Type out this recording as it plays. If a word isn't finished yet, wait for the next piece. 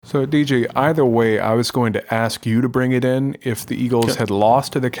So, DJ, either way, I was going to ask you to bring it in if the Eagles had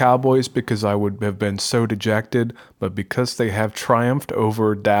lost to the Cowboys because I would have been so dejected. But because they have triumphed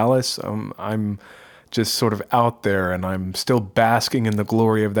over Dallas, I'm just sort of out there and I'm still basking in the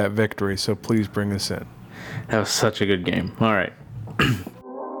glory of that victory. So please bring us in. That was such a good game. All right.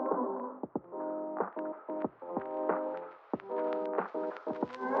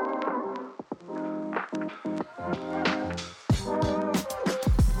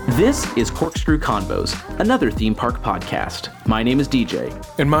 This is Corkscrew Convos, another theme park podcast. My name is DJ.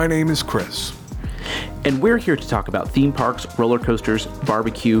 And my name is Chris. And we're here to talk about theme parks, roller coasters,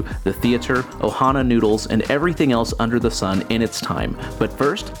 barbecue, the theater, Ohana noodles, and everything else under the sun in its time. But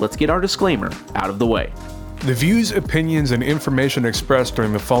first, let's get our disclaimer out of the way. The views, opinions, and information expressed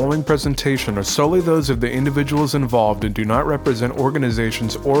during the following presentation are solely those of the individuals involved and do not represent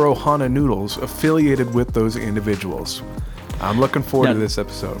organizations or Ohana noodles affiliated with those individuals. I'm looking forward to this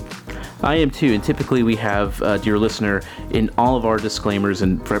episode. I am too, and typically we have, dear listener, in all of our disclaimers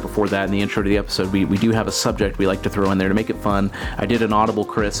and right before that in the intro to the episode, we do have a subject we like to throw in there to make it fun. I did an audible,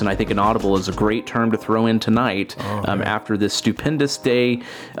 Chris, and I think an audible is a great term to throw in tonight after this stupendous day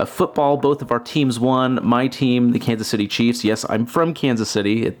of football. Both of our teams won. My team, the Kansas City Chiefs, yes, I'm from Kansas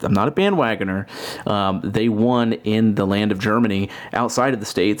City. I'm not a bandwagoner. They won in the land of Germany outside of the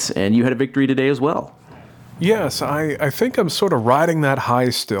States, and you had a victory today as well. Yes, I think I'm sort of riding that high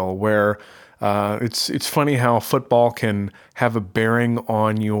still where it's funny how football can have a bearing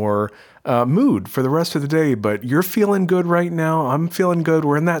on your mood for the rest of the day, but you're feeling good right now. I'm feeling good.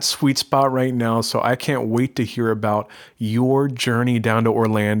 We're in that sweet spot right now, so I can't wait to hear about your journey down to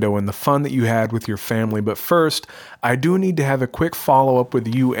Orlando and the fun that you had with your family. But first, I do need to have a quick follow-up with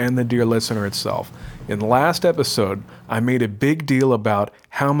you and the dear listener itself. In the last episode, I made a big deal about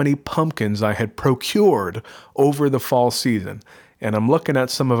how many pumpkins I had procured over the fall season, and I'm looking at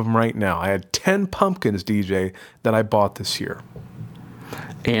some of them right now. I had 10 pumpkins, DJ, that I bought this year.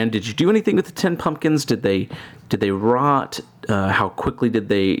 And did you do anything with the 10 pumpkins? Did they rot? How quickly did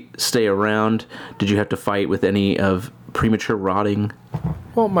they stay around? Did you have to fight with any of premature rotting?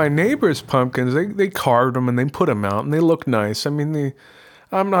 Well, my neighbor's pumpkins, they carved them and they put them out, and they look nice. I mean,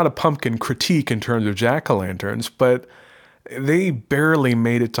 I'm not a pumpkin critique in terms of jack-o'-lanterns, but they barely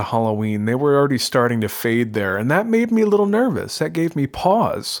made it to Halloween. They were already starting to fade there, and that made me a little nervous. That gave me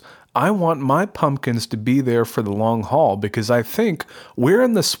pause. I want my pumpkins to be there for the long haul because I think we're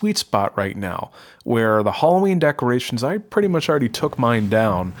in the sweet spot right now where the Halloween decorations, I pretty much already took mine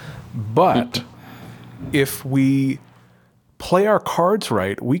down, but if we play our cards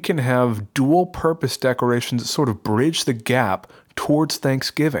right, we can have dual-purpose decorations that sort of bridge the gap towards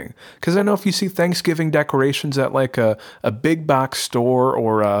Thanksgiving. Because I know if you see Thanksgiving decorations at like a big box store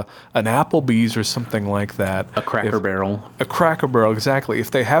or an Applebee's or something like that. A Cracker Barrel. A Cracker Barrel, exactly.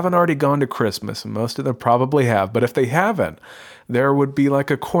 If they haven't already gone to Christmas, and most of them probably have, but if they haven't, there would be like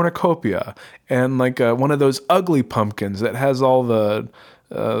a cornucopia and like one of those ugly pumpkins that has all the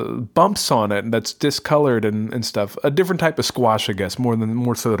bumps on it and that's discolored and stuff. A different type of squash, I guess,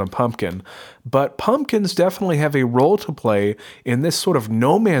 more so than a pumpkin. But pumpkins definitely have a role to play in this sort of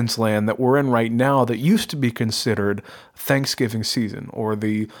no man's land that we're in right now that used to be considered Thanksgiving season or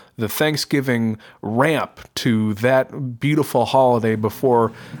the Thanksgiving ramp to that beautiful holiday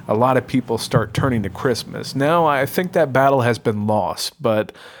before a lot of people start turning to Christmas. Now I think that battle has been lost,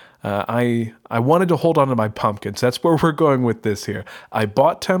 but I wanted to hold on to my pumpkins. That's where we're going with this here. I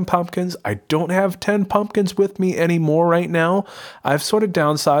bought 10 pumpkins. I don't have 10 pumpkins with me anymore right now. I've sort of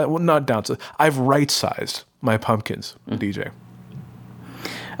I've right-sized my pumpkins, DJ.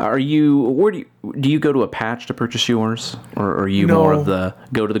 Where do you go to a patch to purchase yours? Or are you more of the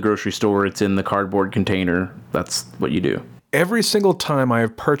go to the grocery store, it's in the cardboard container, that's what you do? Every single time I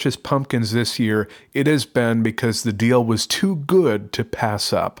have purchased pumpkins this year, it has been because the deal was too good to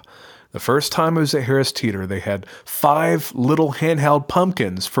pass up. The first time I was at Harris Teeter, they had 5 little handheld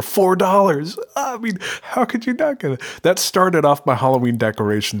pumpkins for $4. I mean, how could you not get it? That started off my Halloween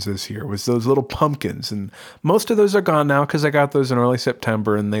decorations this year, was those little pumpkins. And most of those are gone now because I got those in early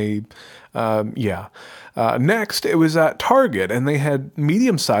September and they, next, it was at Target and they had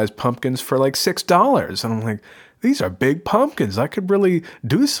medium-sized pumpkins for like $6. And I'm like, these are big pumpkins. I could really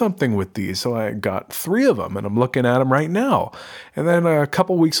do something with these. So I got 3 of them, and I'm looking at them right now. And then a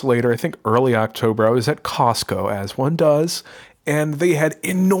couple weeks later, I think early October, I was at Costco, as one does, and they had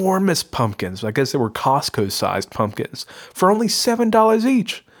enormous pumpkins. I guess they were Costco-sized pumpkins for only $7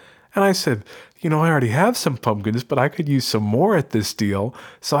 each. And I said, I already have some pumpkins, but I could use some more at this deal.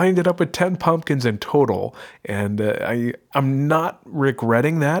 So I ended up with 10 pumpkins in total. And I'm not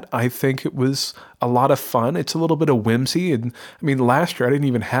regretting that. I think it was a lot of fun. It's a little bit of whimsy. And I mean, last year I didn't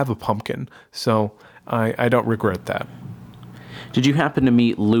even have a pumpkin. So I don't regret that. Did you happen to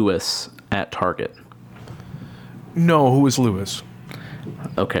meet Lewis at Target? No, who was Lewis?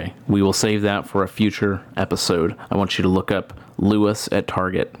 Okay, we will save that for a future episode. I want you to look up Lewis at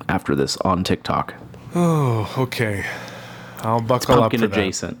Target after this on TikTok. Oh, okay. I'll buckle up for pumpkin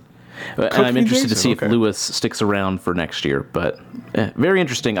adjacent. And I'm interested to see if Lewis sticks around for next year. But very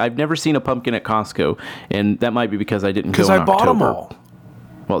interesting. I've never seen a pumpkin at Costco, and that might be because I didn't go in October. Because I bought them all.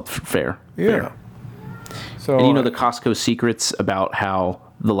 Well, fair. Yeah. Fair. So, and the Costco secrets about how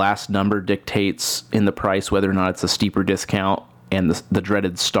the last number dictates in the price whether or not it's a steeper discount and the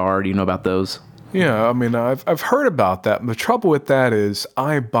dreaded star. Do you know about those? Yeah, I mean, I've heard about that. The trouble with that is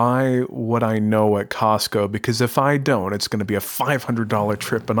I buy what I know at Costco, because if I don't, it's going to be a $500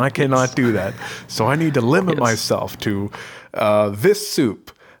 trip, and I cannot do that. So I need to limit myself to this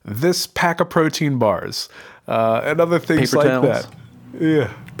soup, this pack of protein bars, and other things paper like towels. that.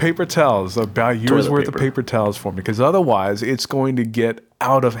 Yeah, paper towels, about a year's worth of paper towels for me, because otherwise it's going to get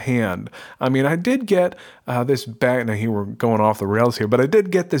out of hand. I mean, I did get this bag. Now, here we're going off the rails here, but I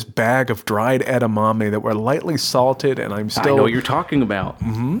did get this bag of dried edamame that were lightly salted, and I'm still... I know what you're talking about.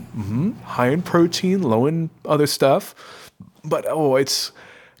 High in protein, low in other stuff. But,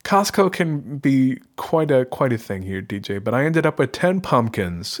 Costco can be quite a thing here, DJ. But I ended up with 10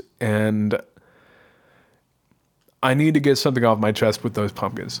 pumpkins, and I need to get something off my chest with those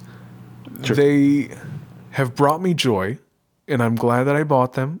pumpkins. Sure. They have brought me joy, and I'm glad that I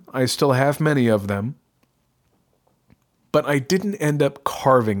bought them. I still have many of them, but I didn't end up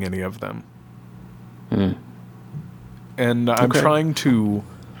carving any of them. And I'm trying to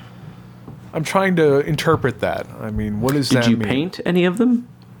interpret that. I mean, what does that mean? Did you paint any of them?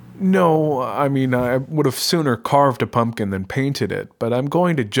 No, I mean, I would have sooner carved a pumpkin than painted it, but I'm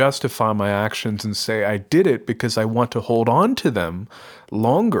going to justify my actions and say I did it because I want to hold on to them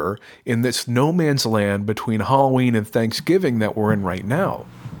longer in this no man's land between Halloween and Thanksgiving that we're in right now.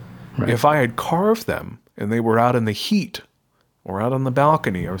 Right. If I had carved them and they were out in the heat or out on the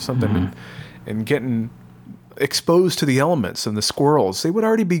balcony or something and getting exposed to the elements and the squirrels, they would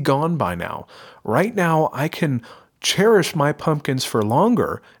already be gone by now. Right now, I can cherish my pumpkins for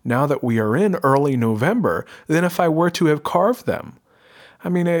longer now that we are in early November than if I were to have carved them. I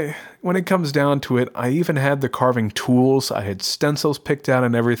mean, when it comes down to it, I even had the carving tools. I had stencils picked out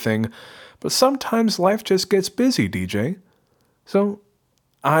and everything. But sometimes life just gets busy, DJ. So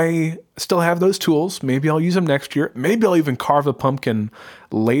I still have those tools. Maybe I'll use them next year. Maybe I'll even carve a pumpkin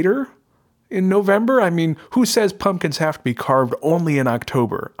later in November. I mean, who says pumpkins have to be carved only in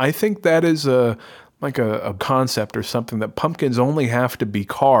October? I think that is a concept or something, that pumpkins only have to be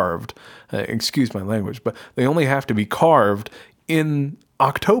carved, excuse my language, but they only have to be carved in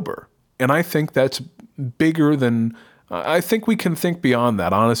October. And I think that's bigger than, I think we can think beyond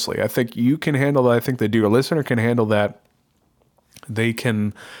that, honestly. I think you can handle that. I think the dear listener can handle that. They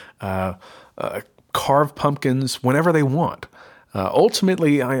can carve pumpkins whenever they want.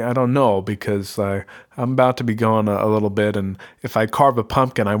 Ultimately, I don't know, because I'm about to be gone a little bit, and if I carve a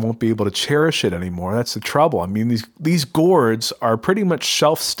pumpkin, I won't be able to cherish it anymore. That's the trouble. I mean, these gourds are pretty much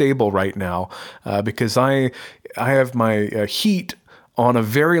shelf-stable right now because I have my heat on a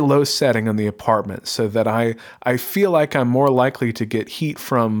very low setting in the apartment, so that I feel like I'm more likely to get heat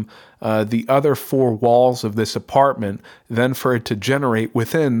from the other four walls of this apartment than for it to generate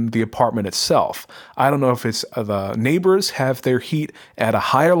within the apartment itself. I don't know if it's the neighbors have their heat at a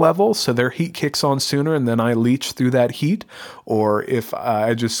higher level, so their heat kicks on sooner and then I leach through that heat, or if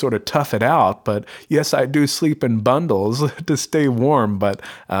I just sort of tough it out. But yes, I do sleep in bundles to stay warm, but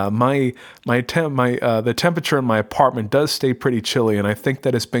the temperature in my apartment does stay pretty chilly, and I think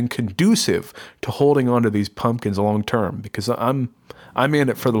that it's been conducive to holding on to these pumpkins long term, because I'm in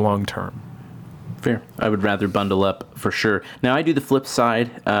it for the long term. Fair. I would rather bundle up for sure. Now, I do the flip side.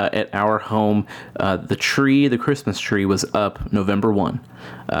 At our home, the Christmas tree was up November 1.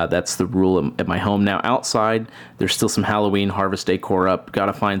 That's the rule at my home. Now, outside, there's still some Halloween harvest decor up. Got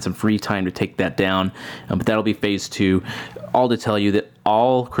to find some free time to take that down. But that'll be phase 2. All to tell you that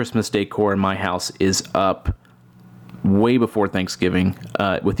all Christmas decor in my house is up way before Thanksgiving,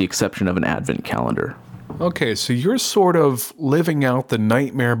 with the exception of an advent calendar. Okay, so you're sort of living out the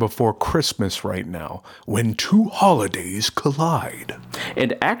nightmare before Christmas right now, when two holidays collide.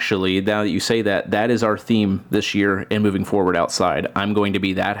 And actually, now that you say that, that is our theme this year and moving forward outside. I'm going to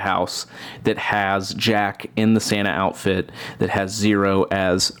be that house that has Jack in the Santa outfit, that has Zero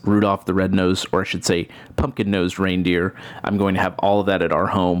as Rudolph the Red-Nosed, or I should say pumpkin-nosed reindeer. I'm going to have all of that at our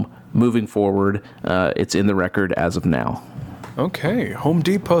home. Moving forward, it's in the record as of now. Okay, Home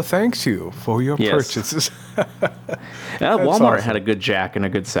Depot thanks you for your Yes. purchases. Walmart awesome. had a good Jack and a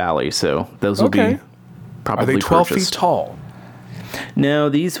good Sally, so those will Okay. be probably Are they 12 purchased. feet tall? No,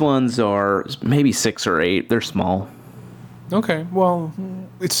 these ones are maybe 6 or 8. They're small. Okay, well,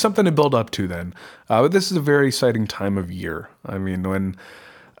 it's something to build up to then. But this is a very exciting time of year. I mean, when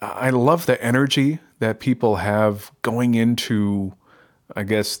I love the energy that people have going into, I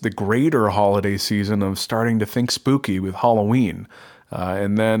guess, the greater holiday season of starting to think spooky with Halloween,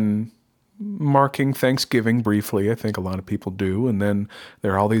 and then marking Thanksgiving briefly. I think a lot of people do, and then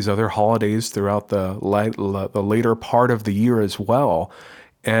there are all these other holidays throughout the later part of the year as well,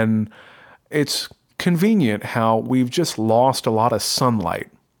 and it's convenient how we've just lost a lot of sunlight,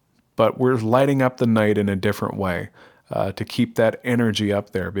 but we're lighting up the night in a different way. To keep that energy up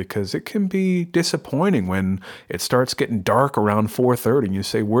there, because it can be disappointing when it starts getting dark around 4:30 and you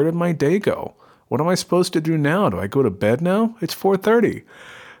say, where did my day go? What am I supposed to do now? Do I go to bed now? It's 4:30.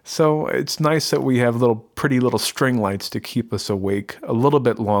 So it's nice that we have pretty little string lights to keep us awake a little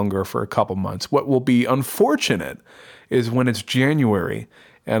bit longer for a couple months. What will be unfortunate is when it's January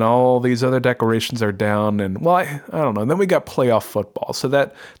and all these other decorations are down, and well, I don't know. Then we got playoff football, so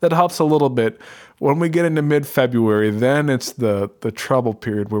that helps a little bit. When we get into mid-February, then it's the trouble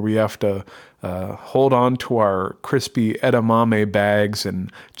period where we have to hold on to our crispy edamame bags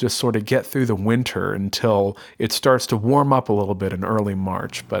and just sort of get through the winter until it starts to warm up a little bit in early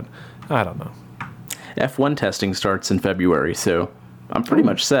March. But I don't know. F1 testing starts in February, so I'm pretty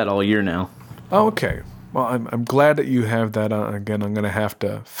much set all year now. Oh, okay. Well, I'm glad that you have that. Again, I'm going to have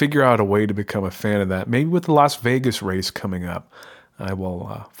to figure out a way to become a fan of that. Maybe with the Las Vegas race coming up, I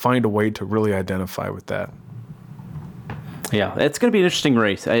will find a way to really identify with that. Yeah, it's going to be an interesting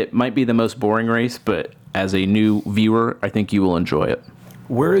race. It might be the most boring race, but as a new viewer, I think you will enjoy it.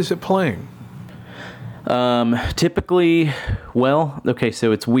 Where is it playing? Typically, well, okay,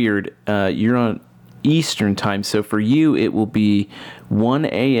 so it's weird. You're on Eastern time, so for you it will be 1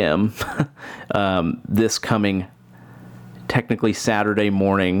 a.m. This coming technically Saturday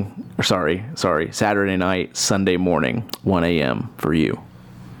morning, or sorry, Saturday night, Sunday morning, 1 a.m. for you.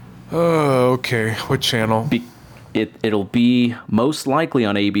 Oh, okay. What channel? It'll be most likely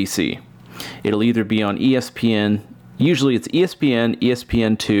on ABC. It'll either be on ESPN. Usually it's ESPN,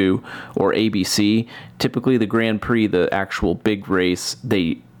 ESPN2, or ABC. Typically the Grand Prix, the actual big race,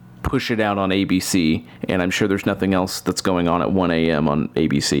 they push it out on ABC, and I'm sure there's nothing else that's going on at 1 a.m. on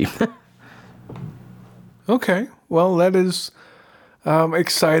ABC. Okay. Well, that is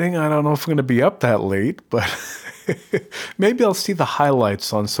exciting. I don't know if I'm going to be up that late, but maybe I'll see the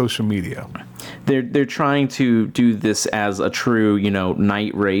highlights on social media. They're trying to do this as a true,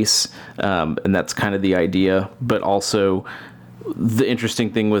 night race, and that's kind of the idea. But also, the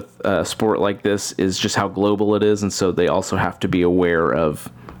interesting thing with a sport like this is just how global it is, and so they also have to be aware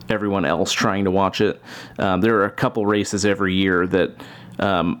of everyone else trying to watch it. There are a couple races every year that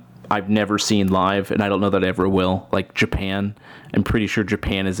I've never seen live, and I don't know that I ever will. Like Japan, I'm pretty sure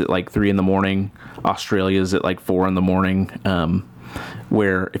Japan is at like 3 a.m. Australia is at like 4 a.m.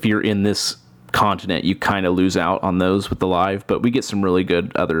 Where if you're in this continent, you kind of lose out on those with the live, but we get some really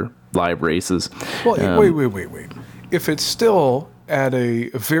good other live races. Well, wait. If it's still at a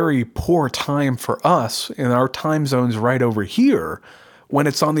very poor time for us in our time zones right over here, when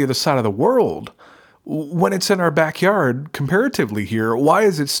it's on the other side of the world, when it's in our backyard comparatively here, why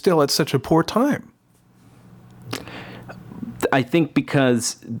is it still at such a poor time? I think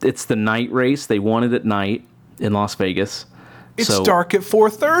because it's the night race. They want it at night in Las Vegas. It's dark at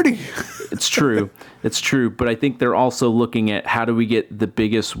 4:30. It's true. It's true. But I think they're also looking at how do we get the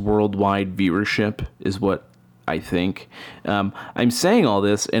biggest worldwide viewership is what I think. I'm saying all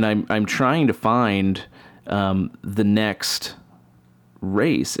this, and I'm trying to find the next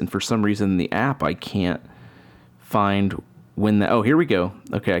race, and for some reason in the app I can't find when that. Oh, here we go.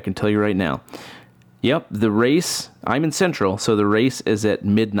 Okay, I can tell you right now. Yep, the race, I'm in Central, so the race is at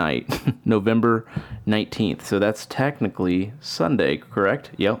midnight, November 19th. So that's technically Sunday, correct?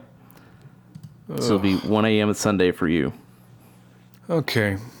 Yep. So it'll be 1 a.m. at Sunday for you.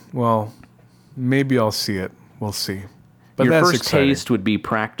 Okay, well, maybe I'll see it. We'll see. But Your that's first exciting. taste would be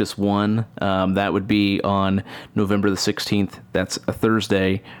practice 1. That would be on November the 16th. That's a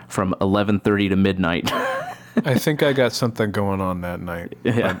Thursday from 11:30 to midnight. I think I got something going on that night.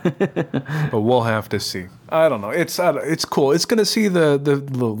 Yeah. But we'll have to see. I don't know. It's cool. It's going to see the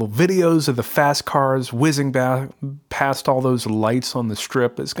little videos of the fast cars whizzing back past all those lights on the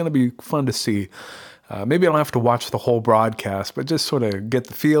strip. It's going to be fun to see. Maybe I don't have to watch the whole broadcast, but just sort of get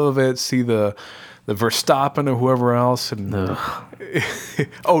the feel of it, see the Verstappen or whoever else. And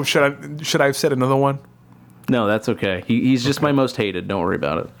oh, should I have said another one? No, that's okay. He's just my most hated. Don't worry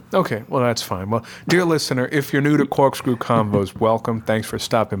about it. Okay, well, that's fine. Well, dear listener, if you're new to Corkscrew Convos, welcome. Thanks for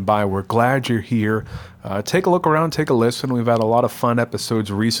stopping by. We're glad you're here. Take a look around, take a listen. We've had a lot of fun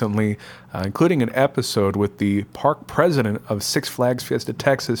episodes recently, including an episode with the park president of Six Flags Fiesta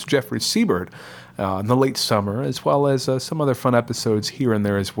Texas, Jeffrey Siebert, in the late summer, as well as some other fun episodes here and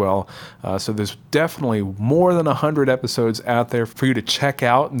there as well. So there's definitely more than 100 episodes out there for you to check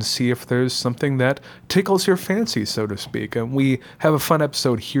out and see if there's something that tickles your fancy, so to speak. And we have a fun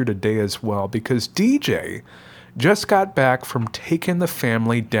episode here today as well, because DJ just got back from taking the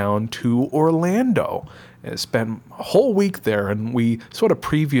family down to Orlando and spent a whole week there, and we sort of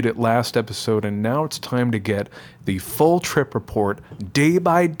previewed it last episode, and now it's time to get the full trip report, day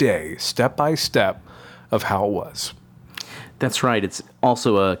by day, step by step, of how it was. That's right. It's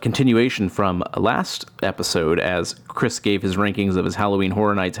also a continuation from last episode, as Chris gave his rankings of his Halloween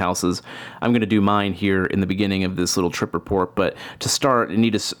Horror Nights houses. I'm going to do mine here in the beginning of this little trip report, but to start, I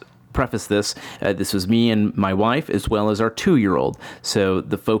need to preface this. This was me and my wife, as well as our 2-year-old. So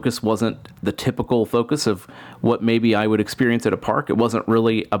the focus wasn't the typical focus of what maybe I would experience at a park. It wasn't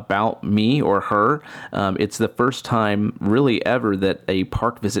really about me or her. It's the first time really ever that a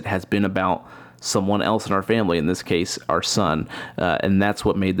park visit has been about someone else in our family, in this case, our son. And that's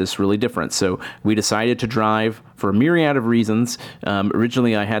what made this really different. So we decided to drive for a myriad of reasons.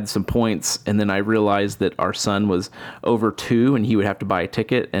 Originally, I had some points, and then I realized that our son was over 2 and he would have to buy a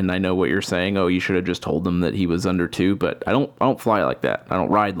ticket. And I know what you're saying. Oh, you should have just told them that he was under 2, but I don't fly like that. I don't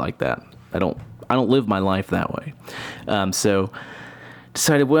ride like that. I don't live my life that way. So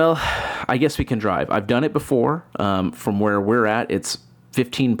decided, well, I guess we can drive. I've done it before. From where we're at, it's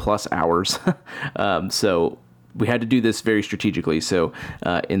 15 plus hours. So we had to do this very strategically. So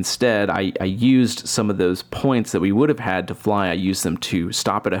instead, I used some of those points that we would have had to fly. I used them to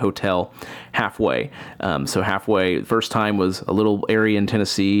stop at a hotel halfway. So halfway, first time was a little area in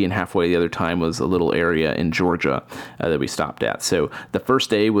Tennessee, and halfway the other time was a little area in Georgia that we stopped at. So the first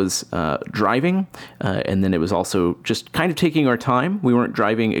day was driving, and then it was also just kind of taking our time. We weren't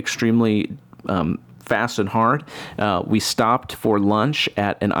driving extremely fast and hard. We stopped for lunch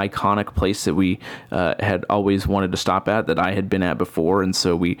at an iconic place that we had always wanted to stop at, that I had been at before, and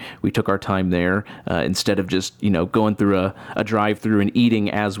so we took our time there instead of just going through a drive-through and eating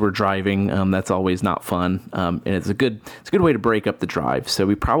as we're driving. That's always not fun, and it's a good way to break up the drive. So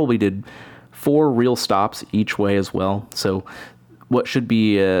we probably did 4 real stops each way as well. So what should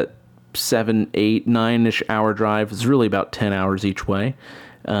be a 7, 8, 9-ish hour drive is really about 10 hours each way.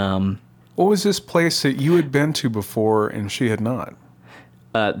 What was this place that you had been to before and she had not?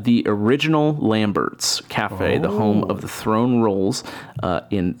 The original Lambert's Cafe, the home of the Throne Rolls,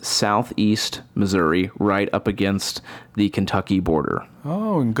 in southeast Missouri, right up against the Kentucky border.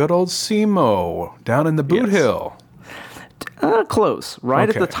 Oh, and good old SEMO, down in the Boot Hill. Close, right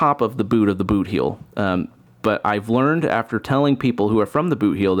at the top of the Boot Heel. But I've learned after telling people who are from the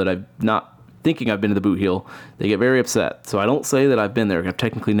Boot Heel that I've not thinking I've been to the Boot Heel, they get very upset. So I don't say that I've been there. I've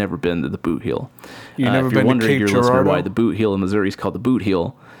technically never been to the Boot Heel. You've never if you're been wondering, to Cape your listener, Girardeau? why the Boot Heel in Missouri is called the Boot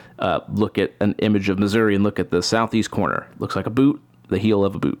Heel, look at an image of Missouri and look at the southeast corner. Looks like a boot, the heel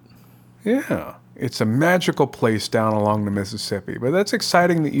of a boot. Yeah, it's a magical place down along the Mississippi. But that's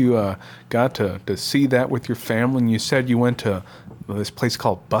exciting that you got to see that with your family. And you said you went to this place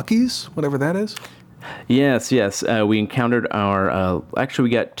called Buc-ee's, whatever that is? Yes. We encountered our, actually we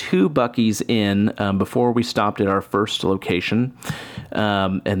got 2 Buc-ee's in before we stopped at our first location.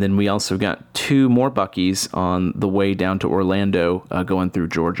 And then we also got 2 more Buc-ee's on the way down to Orlando going through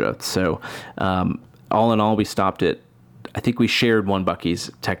Georgia. So all in all, we stopped at, I think we shared 1 Buc-ee's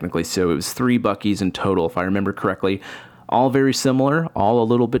technically. So it was 3 Buc-ee's in total, if I remember correctly. All very similar, all a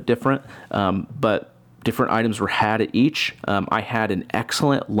little bit different, but different items were had at each. I had an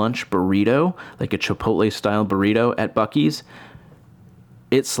excellent lunch burrito, like a Chipotle-style burrito at Buc-ee's.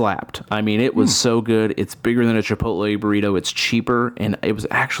 It slapped. I mean, it was so good. It's bigger than a Chipotle burrito. It's cheaper, and it was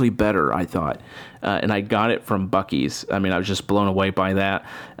actually better, I thought. And I got it from Buc-ee's. I mean, I was just blown away by that.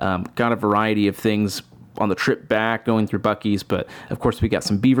 Got a variety of things on the trip back going through Buc-ee's, but of course we got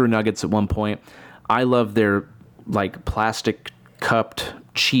some beaver nuggets at one point. I love their plastic cupped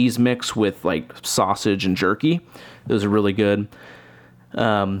cheese mix with sausage and jerky. Those are really good.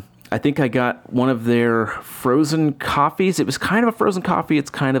 I think I got one of their frozen coffees. It was kind of a frozen coffee. It's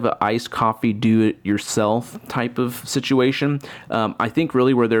kind of an iced coffee, do-it-yourself type of situation. I think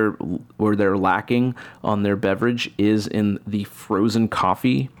really where they're lacking on their beverage is in the frozen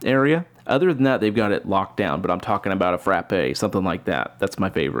coffee area. Other than that, they've got it locked down. But I'm talking about a frappe, something like that. That's my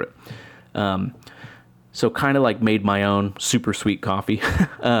favorite. So kind of like made my own super sweet coffee.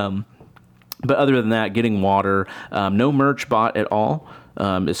 But other than that, getting water, no merch bought at all.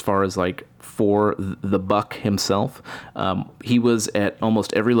 As far as like for the Buc himself, he was at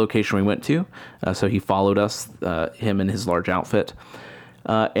almost every location we went to. So he followed us, him and his large outfit.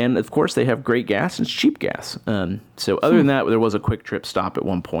 And of course they have great gas and it's cheap gas. So other than that, there was a quick trip stop at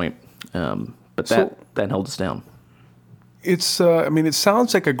one point. But that held us down. It's, it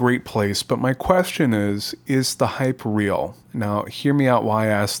sounds like a great place, but my question is the hype real? Now, hear me out why I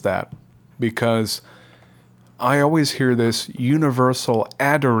asked that. Because I always hear this universal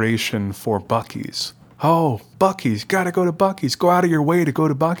adoration for Buc-ee's. Oh, Buc-ee's, gotta go to Buc-ee's. Go out of your way to go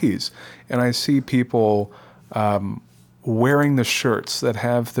to Buc-ee's. And I see people wearing the shirts that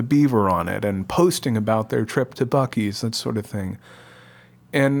have the beaver on it and posting about their trip to Buc-ee's, that sort of thing.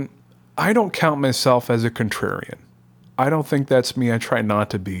 And I don't count myself as a contrarian. I don't think that's me. I try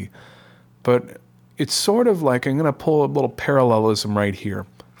not to be. But it's sort of like, I'm going to pull a little parallelism right here.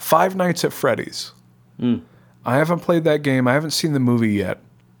 Five Nights at Freddy's. I haven't played that game. I haven't seen the movie yet.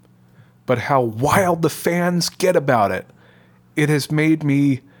 But how wild the fans get about it. It has made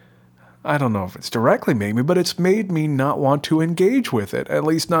me, I don't know if it's directly made me, but it's made me not want to engage with it. At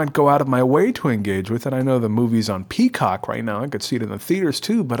least not go out of my way to engage with it. I know the movie's on Peacock right now. I could see it in the theaters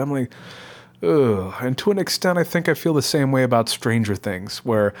too, but I'm like, ugh. And to an extent, I think I feel the same way about Stranger Things,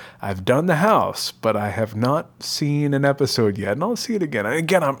 where I've done the house, but I have not seen an episode yet, and I'll see it again. And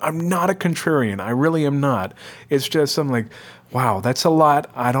again, I'm not a contrarian. I really am not. It's just, I'm like, wow, that's a lot.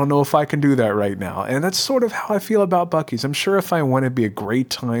 I don't know if I can do that right now. And that's sort of how I feel about Buc-ee's. I'm sure if I went, it'd be a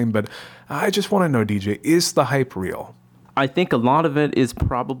great time, but I just want to know, DJ, is the hype real? I think a lot of it is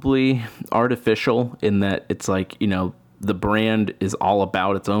probably artificial in that it's like, the brand is all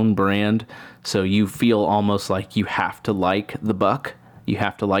about its own brand. So you feel almost like you have to like the Buc. You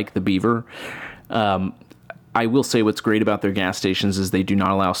have to like the beaver. I will say what's great about their gas stations is they do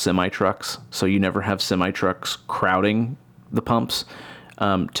not allow semi-trucks. So you never have semi-trucks crowding the pumps.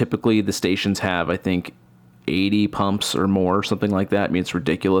 Typically the stations have, I think, 80 pumps or more, something like that. I mean, it's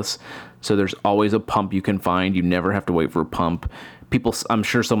ridiculous. So there's always a pump you can find. You never have to wait for a pump. People, I'm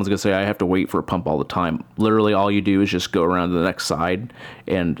sure someone's going to say, I have to wait for a pump all the time. Literally, all you do is just go around to the next side,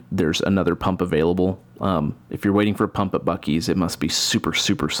 and there's another pump available. If you're waiting for a pump at Buc-ee's, it must be super,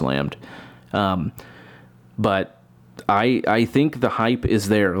 super slammed. But I think the hype is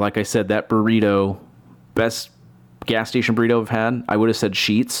there. Like I said, that burrito, best gas station burrito I've had, I would have said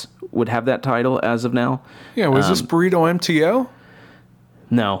Sheetz would have that title as of now. Yeah, was this burrito MTO?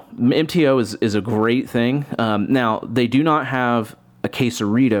 No, MTO is a great thing. Now, they do not have a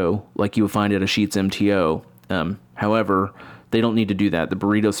quesarito like you would find at a Sheetz MTO. However, they don't need to do that. The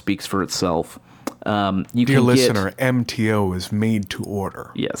burrito speaks for itself. Dear listener, MTO is made to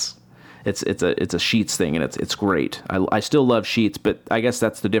order. Yes, it's a Sheetz thing, and it's great. I still love Sheetz, but I guess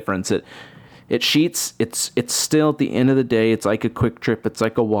that's the difference. At Sheetz, it's still at the end of the day, it's like a Quick Trip, it's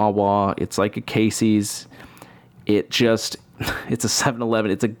like a Wawa, it's like a Casey's. It's a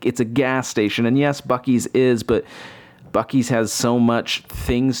 7-Eleven. It's a gas station, and yes, Buc-ee's is, but Buc-ee's has so much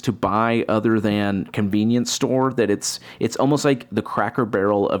things to buy other than convenience store that it's almost like the Cracker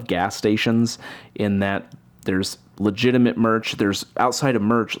Barrel of gas stations, in that there's legitimate merch. There's outside of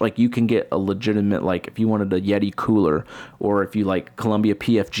merch, like you can get a legitimate, like if you wanted a Yeti cooler, or if you like Columbia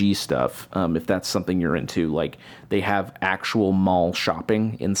PFG stuff, if that's something you're into, like they have actual mall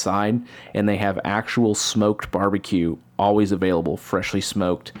shopping inside, and they have actual smoked barbecue always available, freshly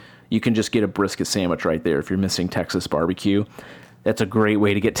smoked. You can just get a brisket sandwich right there if you're missing Texas barbecue. That's a great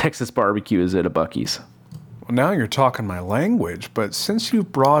way to get Texas barbecue, is at a Buc-ee's. Well, now you're talking my language, but since you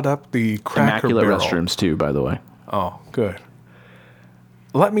brought up the Cracker Immaculate Barrel... restrooms too, by the way. Oh, good.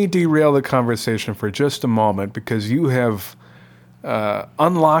 Let me derail the conversation for just a moment, because you have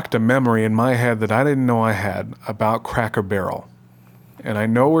unlocked a memory in my head that I didn't know I had about Cracker Barrel. And I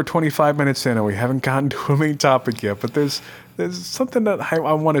know we're 25 minutes in and we haven't gotten to a main topic yet, but there's something that I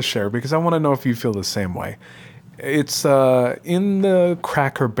want to share, because I want to know if you feel the same way. It's in the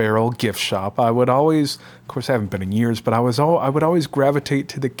Cracker Barrel gift shop. I would always, of course I haven't been in years, but I would always gravitate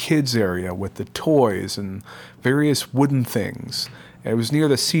to the kids area with the toys and various wooden things. It was near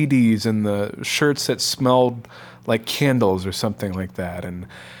the CDs and the shirts that smelled like candles or something like that. And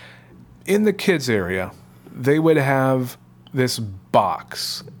in the kids area, they would have this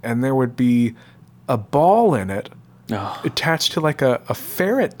box, and there would be a ball in it attached to like a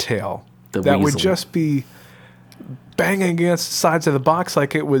ferret tail that would just be banging against the sides of the box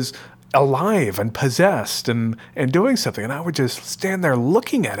like it was alive and possessed and doing something. And I would just stand there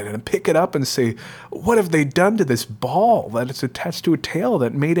looking at it and pick it up and say, what have they done to this ball that it's attached to a tail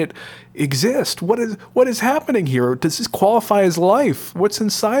that made it exist? What is happening here? Does this qualify as life? What's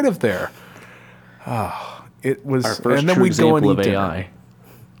inside of there? It was, our first and then true we'd go and example eat of dinner. AI.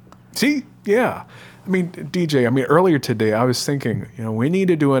 See? Yeah. I mean, DJ, earlier today I was thinking, we need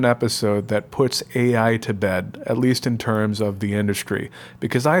to do an episode that puts AI to bed, at least in terms of the industry,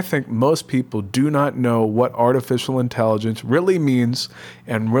 because I think most people do not know what artificial intelligence really means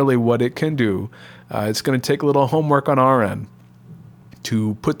and really what it can do. It's going to take a little homework on our end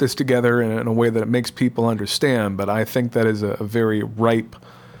to put this together in a way that it makes people understand, but I think that is a very ripe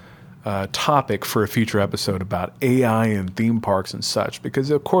topic for a future episode about AI and theme parks and such, because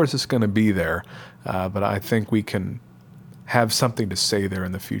of course it's going to be there, but I think we can have something to say there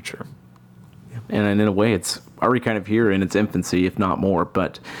in the future. And in a way, it's already kind of here in its infancy, if not more.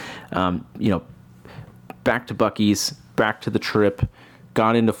 But, back to Buc-ee's, back to the trip,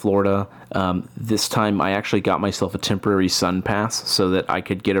 got into Florida. This time I actually got myself a temporary sun pass so that I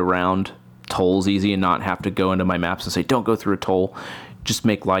could get around tolls easy and not have to go into my maps and say, don't go through a toll. Just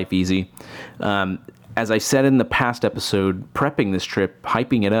make life easy. As I said in the past episode, prepping this trip,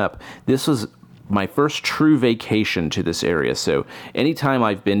 hyping it up, this was my first true vacation to this area. So anytime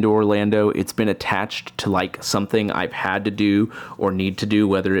I've been to Orlando, it's been attached to like something I've had to do or need to do,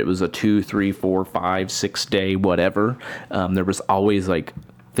 whether it was a 2, 3, 4, 5, 6 day, whatever. There was always like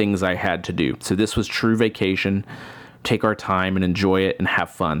things I had to do. So this was true vacation. Take our time and enjoy it and have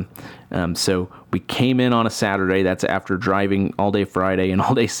fun. So we came in on a Saturday. That's after driving all day Friday and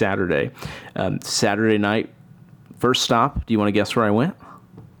all day Saturday. Saturday night, first stop. Do you want to guess where I went?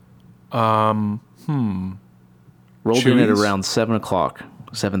 Rolled in at around 7 o'clock,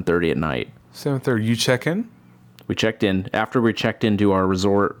 7:30 at night. 7:30. You check in? We checked in. After we checked into our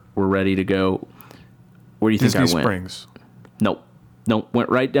resort, we're ready to go. Where do you think I went? Disney Springs. Nope. Went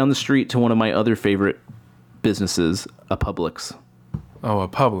right down the street to one of my other favorite businesses, a Publix. Oh, a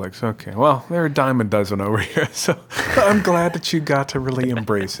Publix. Okay. Well, they're a dime a dozen over here. So I'm glad that you got to really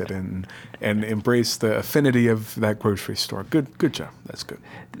embrace it and embrace the affinity of that grocery store. Good job. That's good.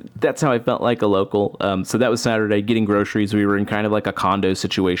 That's how I felt like a local. So that was Saturday, getting groceries. We were in kind of like a condo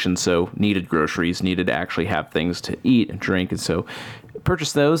situation, so needed groceries, needed to actually have things to eat and drink. And so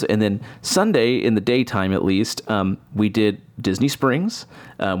purchased those. And then Sunday, in the daytime at least, we did Disney Springs.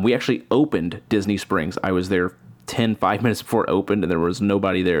 We actually opened Disney Springs. I was there 5 minutes before it opened, and there was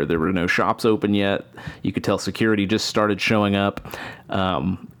nobody there. There were no shops open yet. You could tell security just started showing up.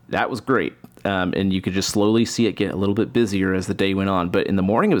 That was great. And you could just slowly see it get a little bit busier as the day went on. But in the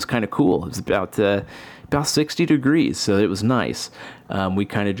morning, it was kind of cool. It was about 60 degrees, so it was nice. We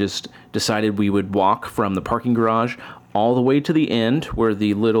kind of just decided we would walk from the parking garage all the way to the end where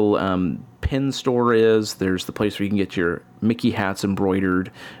the little pin store is. There's the place where you can get your Mickey hats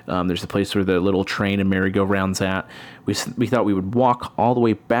embroidered. There's the place where the little train and merry-go-round's at. We thought we would walk all the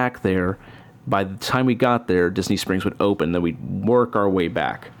way back there. By the time we got there, Disney Springs would open, then we'd work our way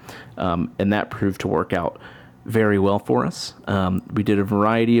back. And that proved to work out very well for us. We did a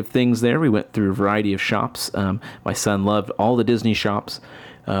variety of things there. We went through a variety of shops. My son loved all the Disney shops.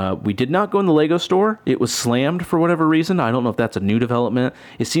 We did not go in the Lego store. It was slammed for whatever reason. I don't know if that's a new development.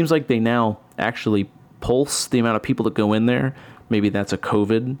 It seems like they now actually pulse the amount of people that go in there. Maybe that's a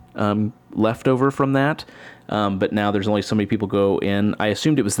COVID leftover from that. But now there's only so many people go in. I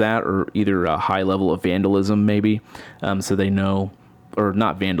assumed it was that or either a high level of vandalism maybe. So they know, or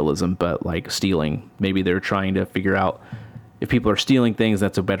not vandalism, but like stealing. Maybe they're trying to figure out if people are stealing things,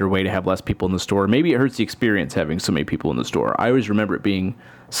 that's a better way to have less people in the store. Maybe it hurts the experience having so many people in the store. I always remember it being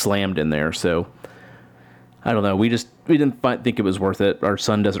slammed in there. So I don't know. We didn't think it was worth it. Our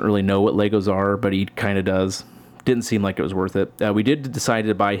son doesn't really know what Legos are, but he kind of does. Didn't seem like it was worth it. We did decide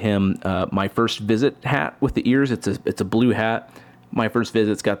to buy him my first visit hat with the ears. It's a blue hat. My first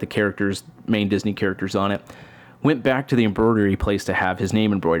visit's got the main Disney characters on it. Went back to the embroidery place to have his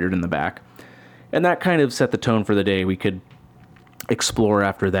name embroidered in the back. And that kind of set the tone for the day. We could explore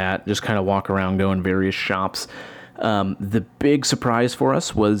after that, just kind of walk around, go in various shops. The big surprise for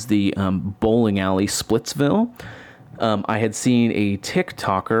us was the bowling alley Splitsville. I had seen a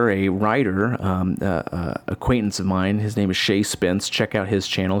TikToker, a writer, acquaintance of mine. His name is Shay Spence. Check out his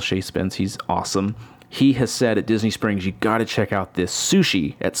channel, Shay Spence. He's awesome. He has said at Disney Springs, you got to check out this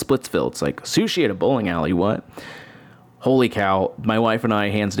sushi at Splitsville. It's like, sushi at a bowling alley, what? Holy cow. My wife and I,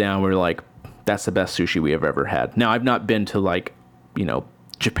 hands down, we were like, that's the best sushi we have ever had. Now, I've not been to like,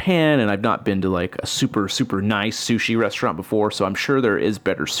 Japan, and I've not been to like a super, super nice sushi restaurant before, so I'm sure there is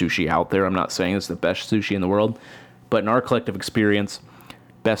better sushi out there. I'm not saying it's the best sushi in the world, but in our collective experience,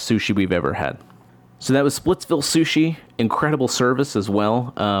 best sushi we've ever had. So that was Splitsville Sushi. Incredible service as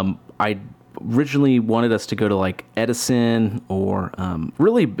well. I originally wanted us to go to like Edison or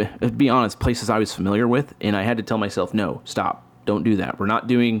really, to be honest, places I was familiar with, and I had to tell myself, no, stop, don't do that. We're not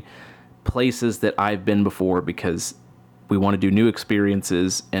doing places that I've been before because we want to do new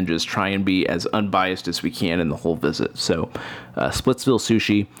experiences and just try and be as unbiased as we can in the whole visit. So Splitsville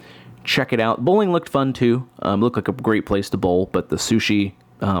Sushi, check it out. Bowling looked fun too. Looked like a great place to bowl, but the sushi,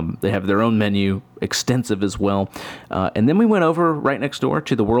 they have their own menu, extensive as well. And then we went over right next door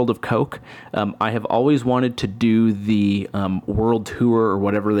to the World of Coke. I have always wanted to do the world tour, or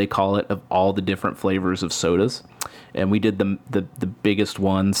whatever they call it, of all the different flavors of sodas. And we did the biggest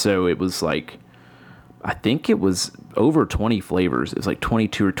one, so it was like, I think it was over 20 flavors. It was like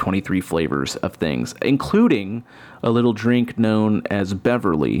 22 or 23 flavors of things, including a little drink known as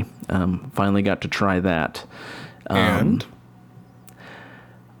Beverly. Finally got to try that. And?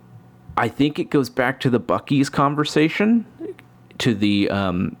 I think it goes back to the Buc-ee's conversation, to the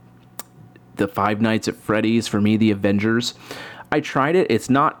Five Nights at Freddy's, for me, the Avengers. I tried it. It's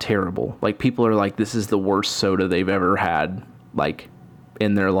not terrible. Like, people are like, this is the worst soda they've ever had, like,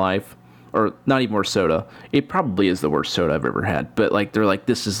 in their life. Or not even worst soda. It probably is the worst soda I've ever had. But like, they're like,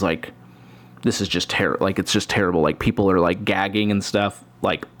 this is just terrible. Like, it's just terrible. Like, people are like gagging and stuff.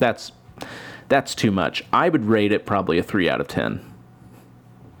 Like, that's too much. I would rate it probably a 3 out of 10.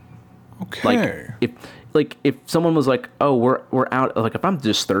 Okay. If someone was like, oh, we're out, like, if I'm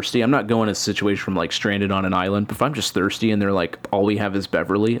just thirsty, I'm not going in a situation from like stranded on an island. But if I'm just thirsty and they're like, all we have is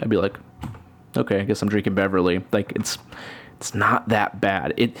Beverly, I'd be like, okay, I guess I'm drinking Beverly. Like, it's not that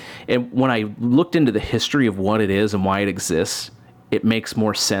bad. And when I looked into the history of what it is and why it exists, it makes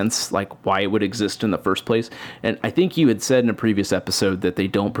more sense, like why it would exist in the first place. And I think you had said in a previous episode that they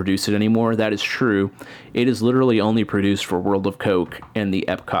don't produce it anymore. That is true. It is literally only produced for World of Coke and the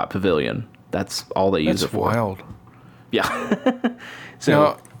Epcot Pavilion. That's all they use it for. That's wild. Yeah. So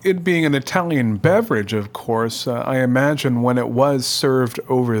now, it being an Italian beverage, of course, I imagine when it was served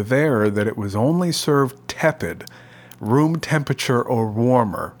over there that it was only served tepid. Room temperature or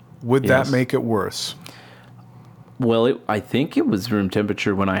warmer. Would Yes. that make it worse? Well, I think it was room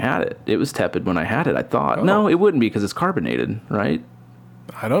temperature when I had it. It was tepid when I had it, I thought. Oh. No, it wouldn't be because it's carbonated, right?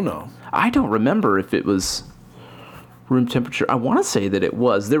 I don't know. I don't remember if it was room temperature. I want to say that it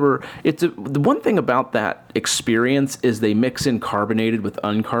was. The one thing about that experience is they mix in carbonated with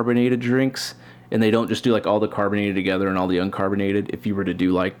uncarbonated drinks, and they don't just do like all the carbonated together and all the uncarbonated if you were to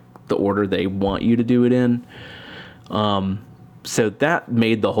do like the order they want you to do it in. So that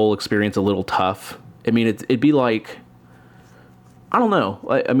made the whole experience a little tough. I mean, it'd be like, I don't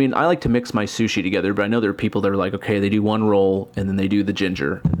know. I mean, I like to mix my sushi together, but I know there are people that are like, okay, they do one roll and then they do the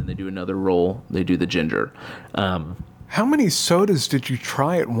ginger, and then they do another roll, they do the ginger. How many sodas did you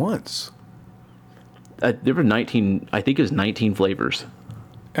try at once? There were 19, I think it was 19 flavors.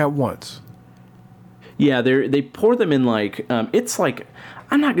 At once? Yeah, they pour them in like, it's like,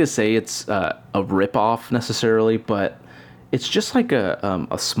 I'm not going to say it's a rip-off necessarily, but it's just like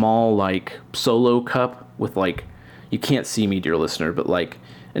a small like solo cup with like, you can't see me, dear listener, but like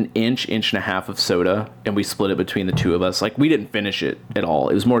an inch and a half of soda, and we split it between the two of us. Like, we didn't finish it at all.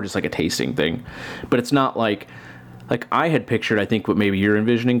 It was more just like a tasting thing. But it's not like I had pictured, I think what maybe you're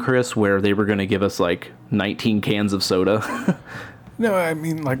envisioning, Chris, where they were going to give us like 19 cans of soda. No, I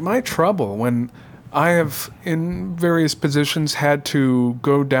mean, like, my trouble when I have, in various positions, had to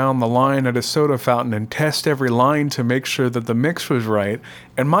go down the line at a soda fountain and test every line to make sure that the mix was right,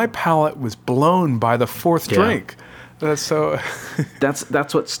 and my palate was blown by the fourth drink. That's so.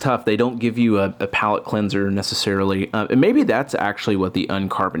 That's what's tough. They don't give you a palate cleanser necessarily, and maybe that's actually what the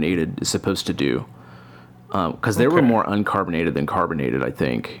uncarbonated is supposed to do, because they were more uncarbonated than carbonated, I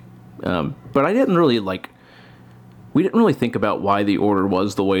think. But I didn't really we didn't really think about why the order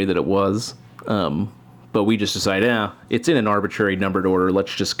was the way that it was. But we just decided, it's in an arbitrary numbered order.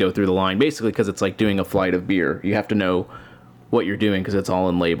 Let's just go through the line. Basically, because it's like doing a flight of beer. You have to know what you're doing because it's all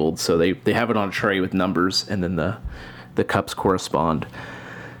unlabeled. So they have it on a tray with numbers, and then the cups correspond.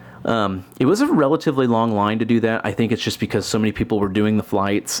 It was a relatively long line to do that. I think it's just because so many people were doing the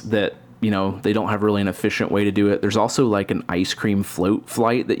flights that, they don't have really an efficient way to do it. There's also like an ice cream float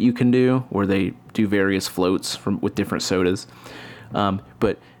flight that you can do where they do various floats with different sodas.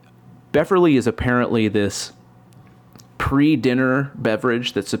 But Beverly is apparently this pre-dinner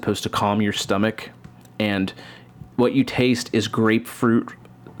beverage that's supposed to calm your stomach, and what you taste is grapefruit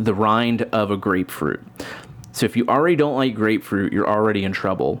the rind of a grapefruit. So if you already don't like grapefruit, you're already in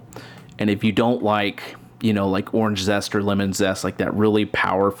trouble. And if you don't like, like orange zest or lemon zest, like that really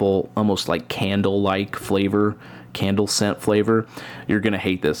powerful, almost like candle-like flavor, candle scent flavor, you're going to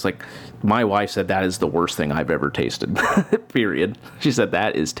hate this. Like, my wife said that is the worst thing I've ever tasted, period. She said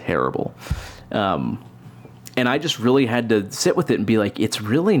that is terrible. And I just really had to sit with it and be like, it's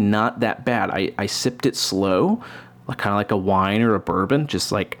really not that bad. I sipped it slow, kind of like a wine or a bourbon,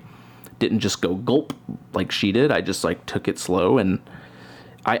 just like, didn't just go gulp like she did. I just like took it slow, and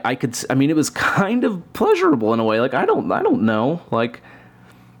it was kind of pleasurable in a way. Like, I don't know. Like,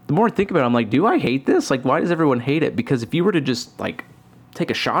 the more I think about it, I'm like, do I hate this? Like, why does everyone hate it? Because if you were to just like take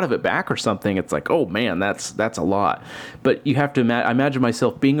a shot of it back or something, it's like, oh man, that's a lot. But you have to imagine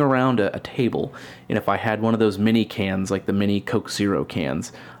myself being around a table, and if I had one of those mini cans, like the mini Coke Zero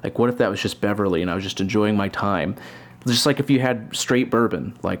cans, like what if that was just Beverly and I was just enjoying my time? Just like if you had straight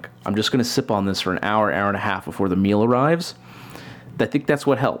bourbon, like I'm just going to sip on this for an hour and a half before the meal arrives. I think that's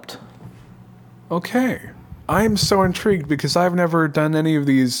what helped. Okay. I'm so intrigued because I've never done any of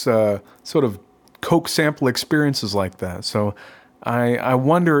these sort of Coke sample experiences like that. So I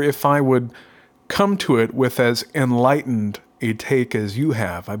wonder if I would come to it with as enlightened a take as you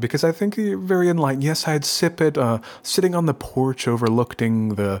have, because I think you're very enlightened. Yes, I'd sip it sitting on the porch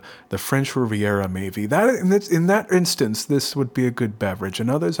overlooking the French Riviera, maybe. In that instance, this would be a good beverage. In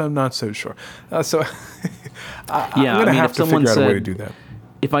others, I'm not so sure. I'm going to have to figure out a way to do that.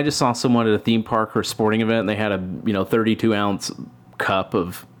 If I just saw someone at a theme park or a sporting event and they had a 32-ounce cup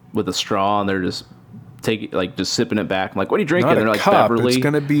with a straw and they're just just sipping it back. I'm like, what are you drinking? Not and they're a like, cup. Beverly. It's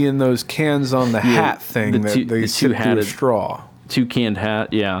going to be in those cans on the hat thing that they sip through a straw. Two-canned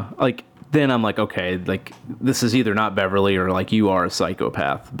hat, yeah. Like, then I'm like, okay, like, this is either not Beverly or, like, you are a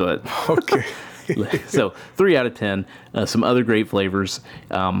psychopath. But okay. So 3 out of 10. Some other great flavors.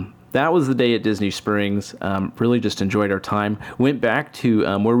 That was the day at Disney Springs. Really just enjoyed our time. Went back to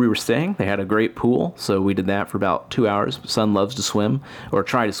where we were staying. They had a great pool, so we did that for about 2 hours. Son loves to swim, or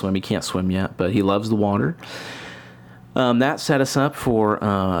try to swim. He can't swim yet, but he loves the water. That set us up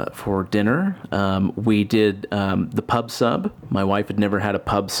for dinner. We did the pub sub. My wife had never had a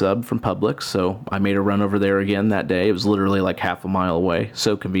pub sub from Publix, so I made a run over there again that day. It was literally like half a mile away.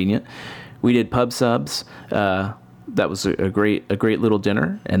 So convenient. We did pub subs. That was a great little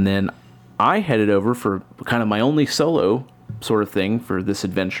dinner. And then I headed over for kind of my only solo sort of thing for this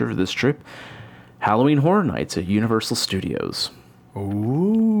adventure, for this trip. Halloween Horror Nights at Universal Studios.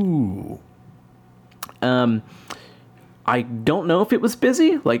 Ooh. I don't know if it was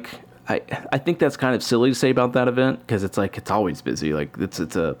busy. Like, I think that's kind of silly to say about that event, because it's like, it's always busy. Like, it's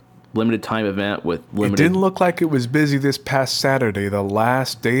a limited time event with limited... It didn't look like it was busy this past Saturday, the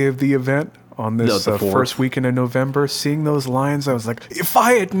last day of the event. On this first weekend in November, seeing those lines, I was like, if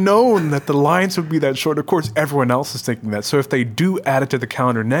I had known that the lines would be that short, of course, everyone else is thinking that. So if they do add it to the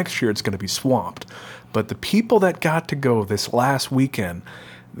calendar next year, it's going to be swamped. But the people that got to go this last weekend,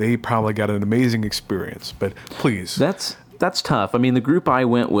 they probably got an amazing experience. But please. That's tough. I mean, the group I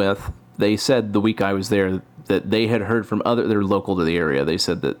went with, they said the week I was there that they had heard from they're local to the area. They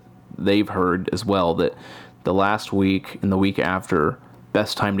said that they've heard as well that the last week and the week after,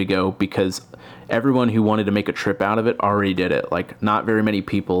 best time to go, because everyone who wanted to make a trip out of it already did it. Like, not very many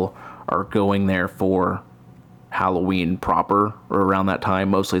people are going there for Halloween proper or around that time.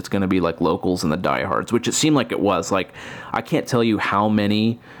 Mostly it's going to be like locals and the diehards, which it seemed like it was. Like, I can't tell you how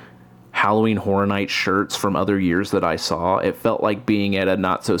many Halloween Horror Night shirts from other years that I saw. It felt like being at a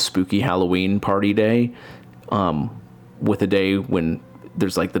not so spooky Halloween party day, with a day when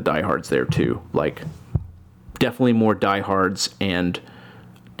there's like the diehards there too. Like, definitely more diehards and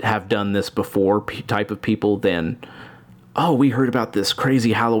have done this before type of people than, oh, we heard about this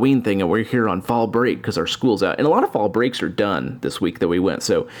crazy Halloween thing and we're here on fall break because our school's out. And a lot of fall breaks are done this week that we went.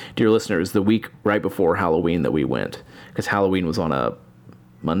 So, dear listeners, the week right before Halloween that we went, because Halloween was on a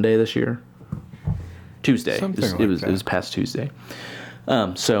Monday this year, Tuesday. It was past Tuesday.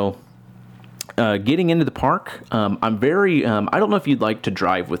 Getting into the park, I'm very. I don't know if you'd like to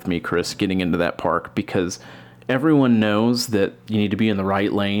drive with me, Chris, getting into that park, because everyone knows that you need to be in the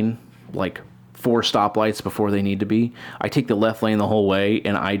right lane, like 4 stoplights before they need to be. I take the left lane the whole way,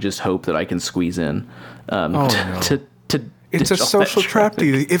 and I just hope that I can squeeze in. It's a social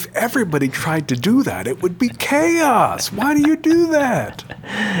tragedy. If everybody tried to do that, it would be chaos. Why do you do that?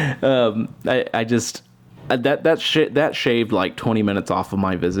 That shaved like 20 minutes off of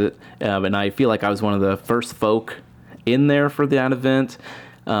my visit, and I feel like I was one of the first folk in there for that event.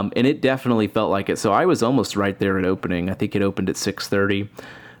 And it definitely felt like it. So I was almost right there at opening. I think it opened at 6:30.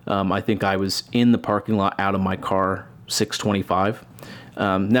 I think I was in the parking lot out of my car 6:25.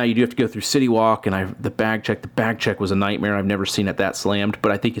 Now you do have to go through City Walk, and the bag check was a nightmare. I've never seen it that slammed,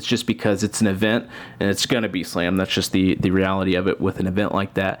 but I think it's just because it's an event and it's going to be slammed. That's just the reality of it with an event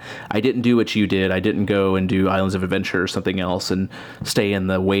like that. I didn't do what you did. I didn't go and do Islands of Adventure or something else and stay in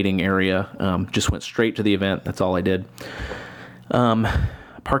the waiting area. Just went straight to the event. That's all I did.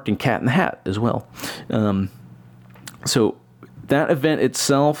 Parked in Cat in the Hat as well. So that event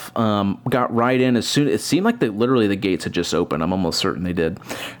itself got right in as soon. It seemed like literally the gates had just opened. I'm almost certain they did.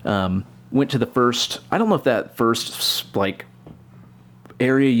 Went to the first. I don't know if that first like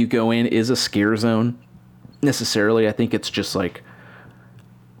area you go in is a scare zone necessarily. I think it's just like,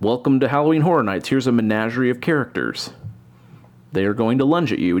 welcome to Halloween Horror Nights. Here's a menagerie of characters. They are going to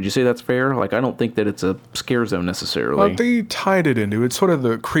lunge at you. Would you say that's fair? Like, I don't think that it's a scare zone necessarily. Well, they tied it into it's sort of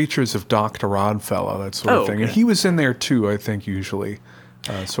the creatures of Dr. Oddfellow, that sort of thing. Okay. And he was in there too, I think, usually,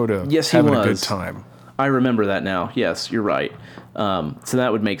 sort of Yes, he having was. a good time. I remember that now. Yes, you're right. So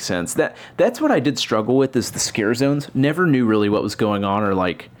that would make sense. That's what I did struggle with, is the scare zones. Never knew really what was going on, or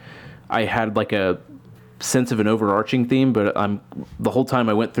like I had like a sense of an overarching theme, but the whole time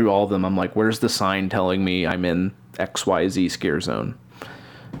I went through all of them, I'm like, where's the sign telling me I'm in XYZ scare zone?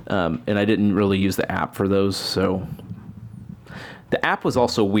 And I didn't really use the app for those, so the app was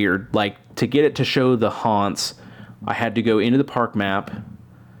also weird. Like, to get it to show the haunts, I had to go into the park map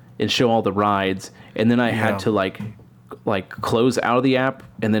and show all the rides, and then I had to like close out of the app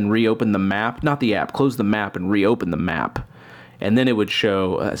and then reopen the map. Not the app, close the map and reopen the map, and then it would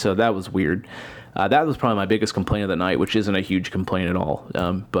show. So that was weird. That was probably my biggest complaint of the night, which isn't a huge complaint at all,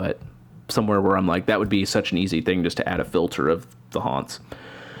 but somewhere where I'm like, that would be such an easy thing just to add a filter of the haunts.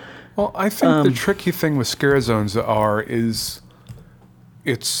 Well, I think the tricky thing with scare zones is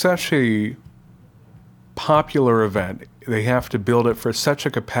it's such a popular event. They have to build it for such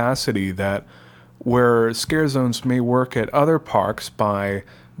a capacity that where scare zones may work at other parks by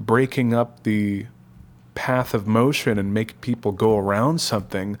breaking up the path of motion and make people go around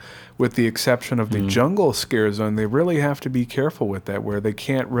something, with the exception of the jungle scare zone, they really have to be careful with that, where they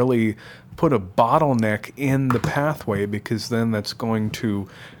can't really put a bottleneck in the pathway, because then that's going to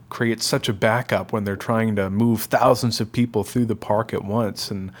create such a backup when they're trying to move thousands of people through the park at once.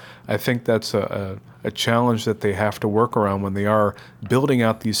 And I think that's a challenge that they have to work around when they are building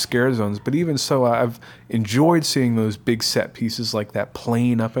out these scare zones. But even so, I've enjoyed seeing those big set pieces like that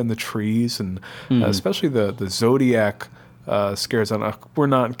plane up in the trees, and especially the Zodiac scare zone. We're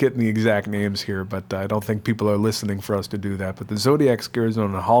not getting the exact names here, but I don't think people are listening for us to do that. But the Zodiac scare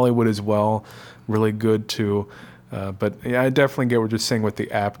zone in Hollywood as well, really good too. But yeah, I definitely get what you're saying with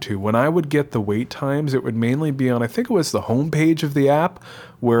the app too. When I would get the wait times, it would mainly be on, I think it was the homepage of the app,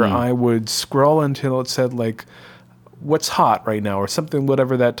 where I would scroll until it said like, what's hot right now, or something,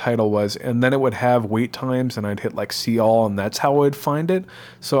 whatever that title was, and then it would have wait times, and I'd hit like see all, and that's how I would find it.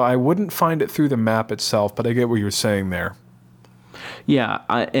 So I wouldn't find it through the map itself, but I get what you're saying there. Yeah,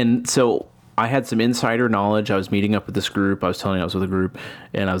 and so I had some insider knowledge. I was meeting up with this group. I was telling you I was with a group,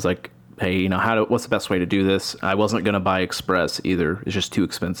 and I was like, hey, you know, what's the best way to do this? I wasn't going to buy Express either. It's just too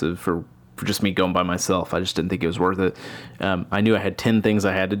expensive for just me going by myself. I just didn't think it was worth it. I knew I had 10 things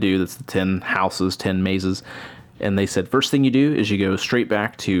I had to do. That's the 10 houses, 10 mazes. And they said, first thing you do is you go straight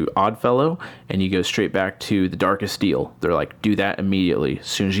back to Oddfellow, and you go straight back to the Darkest Deal. They're like, do that immediately, as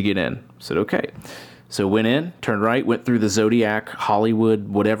soon as you get in. I said, okay. So went in, turned right, went through the Zodiac, Hollywood,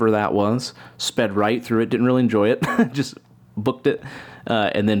 whatever that was, sped right through it, didn't really enjoy it, just booked it.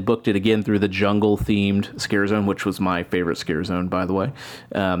 And then booked it again through the jungle-themed scare zone, which was my favorite scare zone, by the way.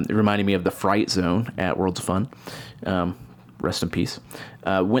 It reminded me of the Fright Zone at Worlds of Fun. Rest in peace.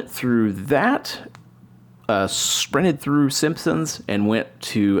 Went through that, sprinted through Simpsons, and went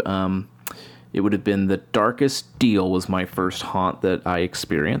to, it would have been the Darkest Deal was my first haunt that I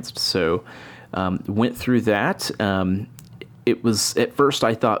experienced. So went through that. It was, at first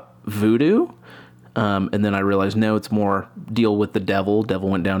I thought voodoo. And then I realized, no, it's more deal with the devil. Devil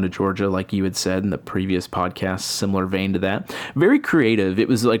went down to Georgia, like you had said in the previous podcast, similar vein to that. Very creative. It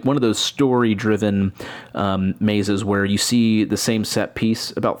was like one of those story-driven mazes where you see the same set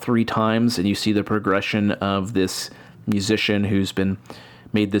piece about 3 times, and you see the progression of this musician who's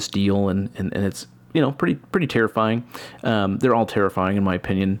made this deal, and it's, you know, pretty terrifying. They're all terrifying in my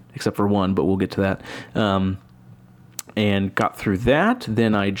opinion, except for one, but we'll get to that. And got through that.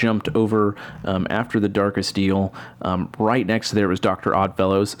 Then I jumped over after the Darkest Deal. Right next to there was Dr.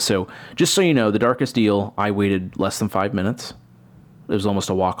 Oddfellows. So just so you know, the Darkest Deal, I waited less than 5 minutes. It was almost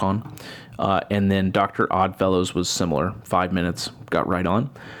a walk-on. And then Dr. Oddfellows was similar. 5 minutes, got right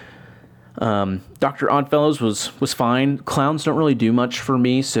on. Dr. Oddfellows was fine. Clowns don't really do much for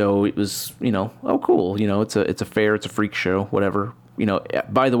me, so it was, you know, oh cool, you know, it's a fair, it's a freak show, whatever.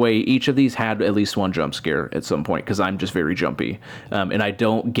 by the way, each of these had at least one jump scare at some point because I'm just very jumpy. And I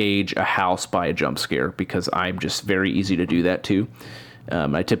don't gauge a house by a jump scare because I'm just very easy to do that too.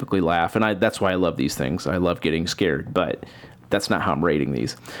 I typically laugh, and that's why I love these things. I love getting scared, but that's not how I'm rating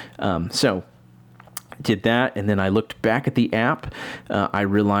these. So did that, and then I looked back at the app. I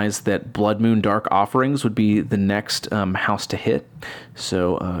realized that Blood Moon Dark Offerings would be the next house to hit.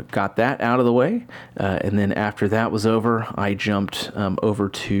 So got that out of the way. And then after that was over, I jumped over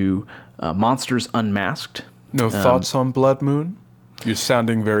to Monsters Unmasked. No thoughts on Blood Moon? You're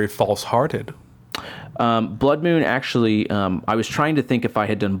sounding very false-hearted. Blood Moon, actually, I was trying to think if I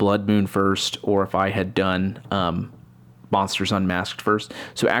had done Blood Moon first or if I had done Monsters Unmasked first.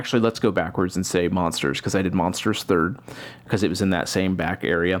 So actually, let's go backwards and say Monsters, because I did Monsters third, because it was in that same back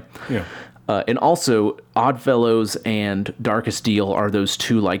area. Yeah. And also, Oddfellows and Darkest Deal are those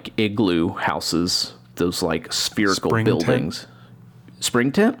two, like, igloo houses, those, like, spherical Spring buildings. tent?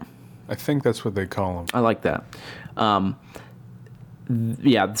 Spring tent? I think that's what they call them. I like that.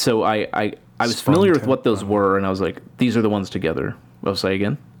 Yeah, so I was familiar with what those were, and I was like, these are the ones together. I'll say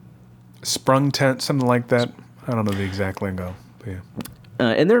again. Sprung tent, something like that. I don't know the exact lingo. But yeah.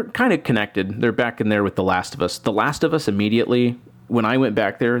 And they're kind of connected. They're back in there with The Last of Us. The Last of Us immediately, when I went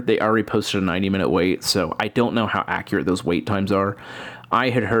back there, they already posted a 90-minute wait, so I don't know how accurate those wait times are.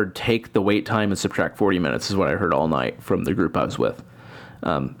 I had heard take the wait time and subtract 40 minutes is what I heard all night from the group I was with.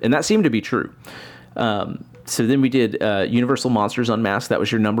 And that seemed to be true. So then we did Universal Monsters Unmasked. That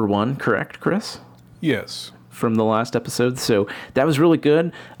was your number one, correct, Chris? Yes. From the last episode. So that was really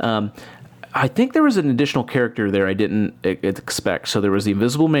good. I think there was an additional character there I didn't expect. So there was the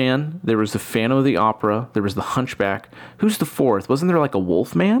Invisible Man, there was the Phantom of the Opera, there was the Hunchback. Who's the fourth? Wasn't there like a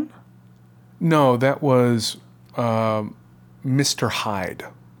Wolf Man? No, that was Mr. Hyde.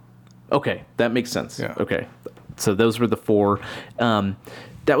 Okay, that makes sense. Yeah. Okay, so those were the four.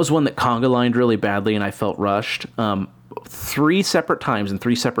 That was one that conga lined really badly, and I felt rushed. 3 separate times in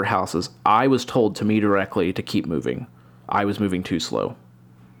 3 separate houses, I was told to me directly to keep moving. I was moving too slow.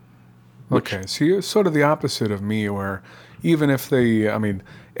 Okay, so you're sort of the opposite of me, where even if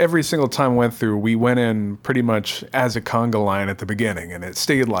every single time we went through, we went in pretty much as a conga line at the beginning, and it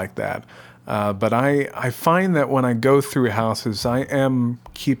stayed like that. But I find that when I go through houses, I am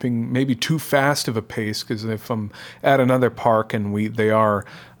keeping maybe too fast of a pace, because if I'm at another park and they are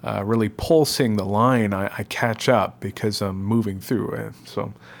really pulsing the line, I catch up because I'm moving through it.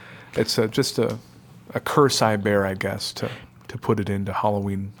 So it's just a curse I bear, I guess, to put it into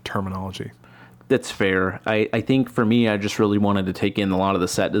Halloween terminology. That's fair. I think for me, I just really wanted to take in a lot of the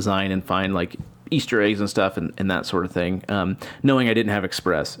set design and find like Easter eggs and stuff and that sort of thing. Knowing I didn't have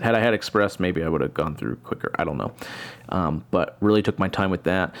Express. Had I had Express, maybe I would have gone through quicker. I don't know. But really took my time with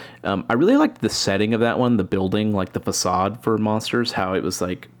that. I really liked the setting of that one, the building, like the facade for Monsters, how it was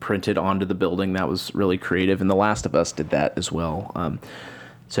like printed onto the building. That was really creative. And The Last of Us did that as well.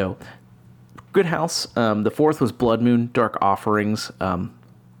 So good house. The fourth was Blood Moon Dark Offerings.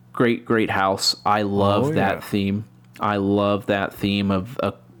 Great house. I love that theme. I love that theme of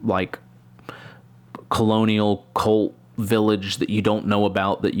a like colonial cult village that you don't know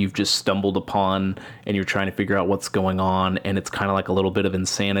about, that you've just stumbled upon, and you're trying to figure out what's going on. And it's kind of like a little bit of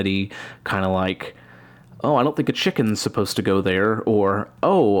insanity, kind of like, oh, I don't think a chicken's supposed to go there, or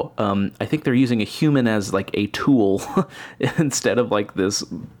I think they're using a human as like a tool instead of like this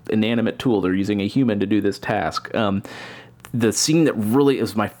inanimate tool. They're using a human to do this task. The scene that really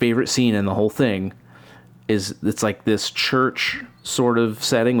is my favorite scene in the whole thing is it's like this church sort of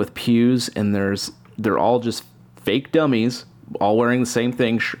setting with pews, and they're all just fake dummies, all wearing the same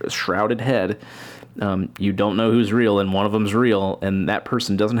thing, shrouded head. You don't know who's real, and one of them's real, and that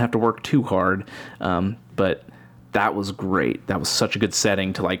person doesn't have to work too hard. But that was great. That was such a good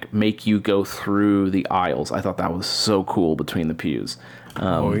setting to like make you go through the aisles. I thought that was so cool between the pews.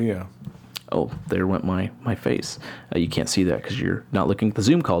 Oh, there went my face. You can't see that because you're not looking at the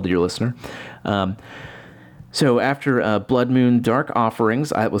Zoom call, dear listener. So after Blood Moon Dark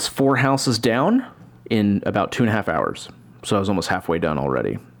Offerings, I was 4 houses down in about 2.5 hours. So I was almost halfway done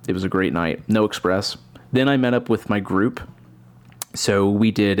already. It was a great night. No Express. Then I met up with my group. So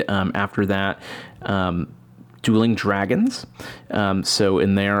we did, after that, Dueling Dragons. So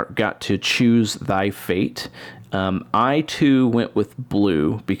in there, got to choose thy fate. I, too, went with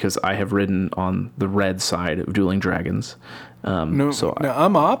blue because I have ridden on the red side of Dueling Dragons. No,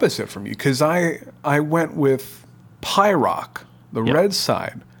 I'm opposite from you because I went with Pyrock, the red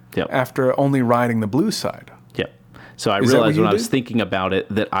side, after only riding the blue side. Yep. So I realized when I was thinking about it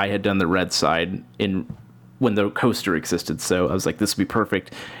that I had done the red side in when the coaster existed. So I was like, this would be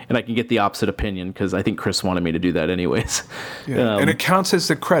perfect. And I can get the opposite opinion because I think Chris wanted me to do that anyways. Yeah. And it counts as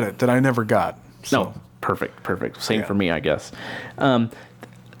the credit that I never got. So. No, perfect. Same for me, I guess.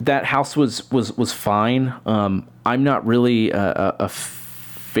 That house was fine. I'm not really a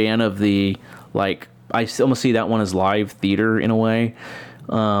fan of the, like, I almost see that one as live theater in a way.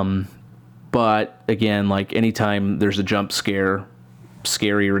 But again, like anytime there's a jump scare,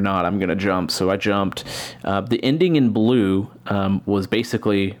 scary or not, I'm going to jump. So I jumped. The ending in blue was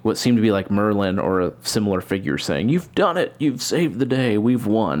basically what seemed to be like Merlin or a similar figure saying, "You've done it. You've saved the day. We've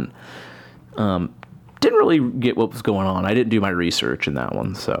won." Didn't really get what was going on. I didn't do my research in that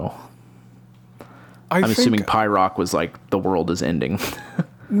one, so I'm assuming Pyrock was like the world is ending.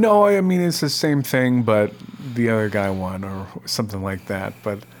 No, I mean it's the same thing, but the other guy won or something like that.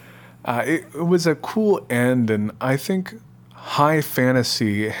 But it was a cool end, and I think high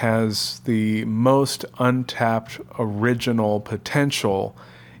fantasy has the most untapped original potential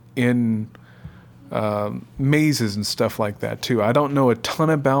in mazes and stuff like that too. I don't know a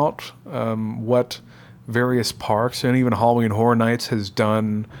ton about what various parks and even Halloween Horror Nights has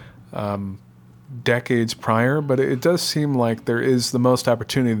done decades prior, but it does seem like there is the most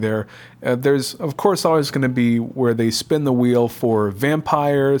opportunity there. There's, of course, always going to be where they spin the wheel for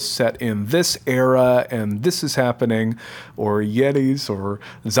vampires set in this era and this is happening, or Yetis or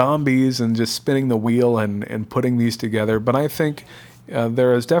zombies, and just spinning the wheel and putting these together. But I think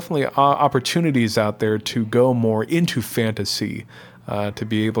there is definitely opportunities out there to go more into fantasy, to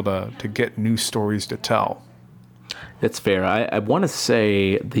be able to get new stories to tell. That's fair. I want to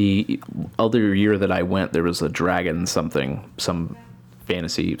say the other year that I went, there was a dragon some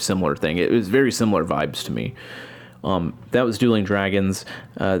fantasy similar thing. It was very similar vibes to me. That was Dueling Dragons.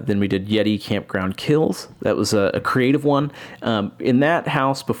 Then we did Yeti Campground Kills. That was a creative one. In that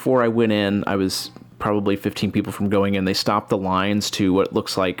house, before I went in, I was probably 15 people from going in. They stopped the lines to what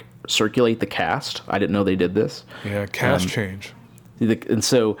looks like circulate the cast. I didn't know they did this. Yeah, cast change. And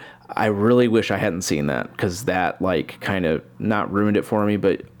so I really wish I hadn't seen that, because that like kind of not ruined it for me,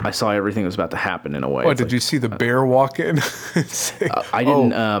 but I saw everything that was about to happen in a way. What, did you see the bear walk in? I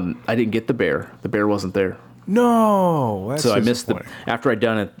didn't get the bear. The bear wasn't there. No, that's so I missed after I'd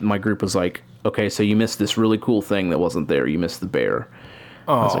done it, my group was like, okay, so you missed this really cool thing that wasn't there. You missed the bear.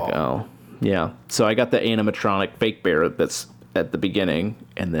 Oh. I was like, oh, yeah. So I got the animatronic fake bear that's at the beginning,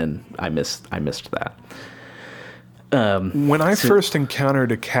 and then I missed that. When I first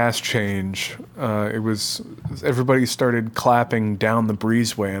encountered a cast change, it was everybody started clapping down the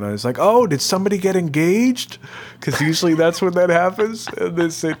breezeway, and I was like, "Oh, did somebody get engaged?" Because usually that's when that happens. And they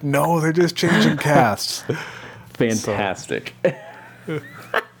said, "No, they're just changing casts." Fantastic. That's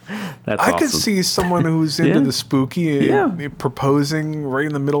I awesome. could see someone who's into the spooky proposing right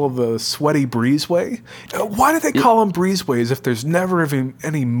in the middle of the sweaty breezeway. Why do they call them breezeways if there's never even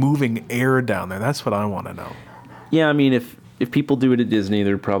any moving air down there? That's what I want to know. Yeah, I mean, if people do it at Disney,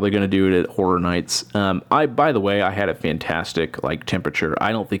 they're probably going to do it at Horror Nights. By the way, I had a fantastic like temperature.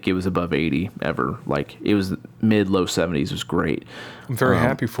 I don't think it was above 80 ever. Like it was mid-low 70s. It was great. I'm very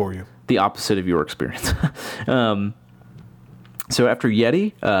happy for you. The opposite of your experience. So after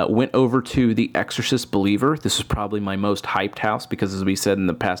Yeti, went over to The Exorcist Believer. This was probably my most hyped house because, as we said in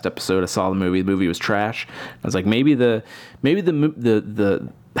the past episode, I saw the movie. The movie was trash. I was like, maybe the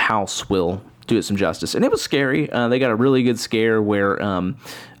house will do it some justice, and it was scary. They got a really good scare where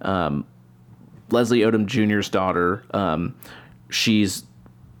Leslie Odom Jr.'s daughter,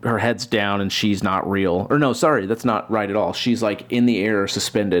 her head's down and she's not real. Or no, sorry, that's not right at all. She's like in the air,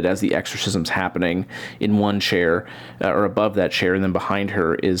 suspended as the exorcism's happening in one chair, or above that chair, and then behind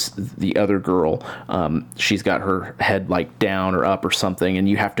her is the other girl. She's got her head like down or up or something, and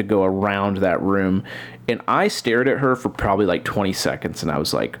you have to go around that room. And I stared at her for probably like 20 seconds, and I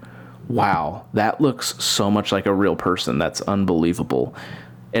was like, wow, that looks so much like a real person. That's unbelievable.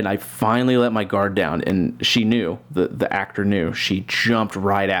 And I finally let my guard down, and she knew, the actor knew. She jumped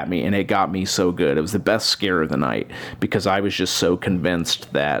right at me, and it got me so good. It was the best scare of the night because I was just so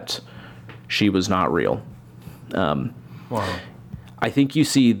convinced that she was not real. Wow. I think you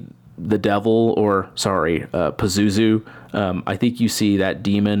see the devil, Pazuzu. I think you see that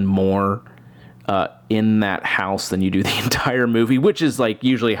demon more in that house than you do the entire movie, which is like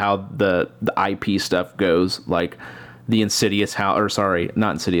usually how the IP stuff goes. Like the Insidious house, or sorry,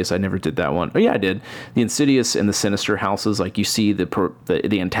 not Insidious. I never did that one. Oh yeah, I did. The Insidious and the Sinister houses. Like you see the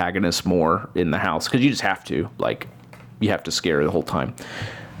antagonist more in the house because you just have to. Like you have to scare the whole time.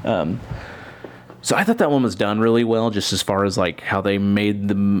 So I thought that one was done really well, just as far as like how they made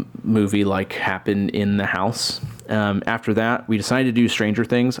the movie like happen in the house. After that, we decided to do Stranger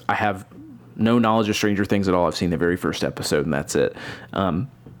Things. I have no knowledge of Stranger Things at all. I've seen the very first episode, and that's it.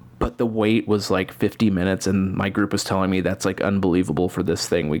 But the wait was like 50 minutes, and my group was telling me that's like unbelievable for this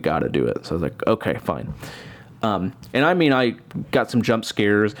thing. We got to do it. So I was like, okay, fine. And I mean, I got some jump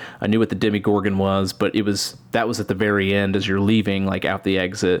scares. I knew what the Demogorgon was, but that was at the very end as you're leaving, like out the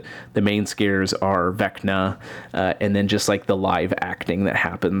exit. The main scares are Vecna, and then just like the live acting that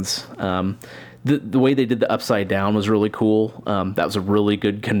happens. The way they did the upside down was really cool. That was a really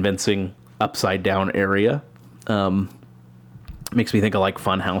good, convincing upside down area. Makes me think of like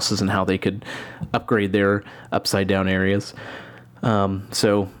fun houses and how they could upgrade their upside down areas.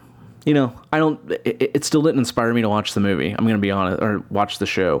 So, you know, it still didn't inspire me to watch the movie. I'm going to be honest, or watch the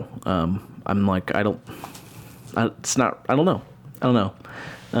show. I'm like, I don't know.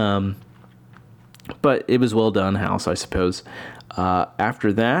 But it was well done house, I suppose.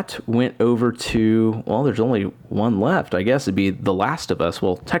 After that, went over to, well, there's only one left. I guess it'd be The Last of Us.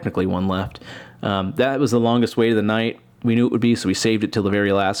 Well, technically one left. That was the longest wait of the night. We knew it would be, so we saved it till the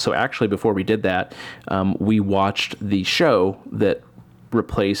very last. So actually, before we did that, we watched the show that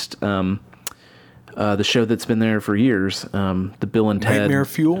replaced the show that's been there for years, the Bill and Ted. Nightmare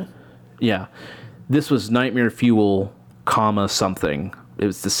Fuel? Yeah. This was Nightmare Fuel, something. It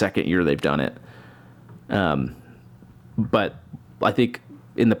was the second year they've done it. But I think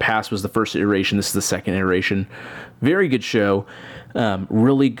in the past was the first iteration. This is the second iteration. Very good show.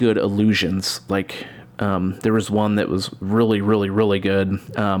 Really good illusions. Like, there was one that was really, really, really good.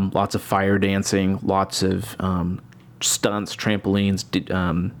 Lots of fire dancing, lots of stunts, trampolines.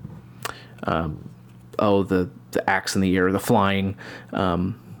 The axe in the air, the flying.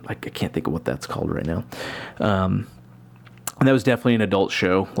 I can't think of what that's called right now. And that was definitely an adult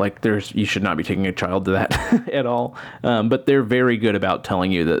show. Like, you should not be taking a child to that at all. But they're very good about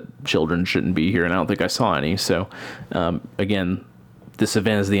telling you that children shouldn't be here, and I don't think I saw any. So, again, this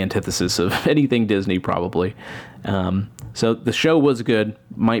event is the antithesis of anything Disney, probably. So the show was good.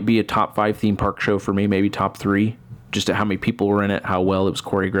 Might be a top 5 theme park show for me, maybe top 3, just at how many people were in it, how well it was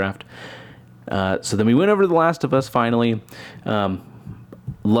choreographed. So then we went over to The Last of Us finally.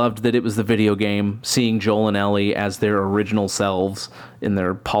 Loved that it was the video game, seeing Joel and Ellie as their original selves in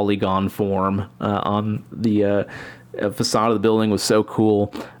their polygon form on the facade of the building was so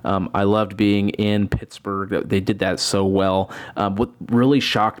cool. I loved being in Pittsburgh. They did that so well. What really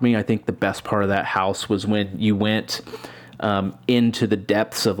shocked me, I think the best part of that house was when you went into the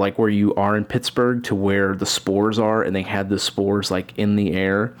depths of like where you are in Pittsburgh to where the spores are, and they had the spores like in the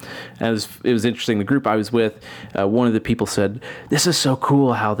air. And it was interesting. The group I was with, one of the people said, "This is so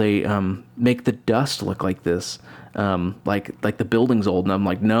cool how they make the dust look like this, like the building's old." And I'm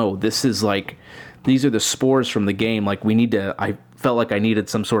like, no, this is like, these are the spores from the game. Like, I felt like I needed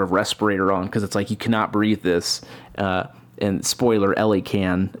some sort of respirator on, because it's like you cannot breathe this. And spoiler, Ellie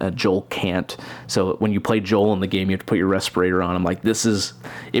can, Joel can't. So when you play Joel in the game, you have to put your respirator on. I'm like,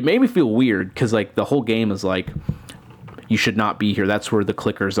 it made me feel weird, because like the whole game is like, you should not be here. That's where the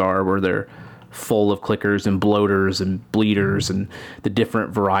clickers are, where they're full of clickers and bloaters and bleeders and the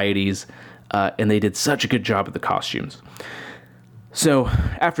different varieties. And they did such a good job with the costumes. So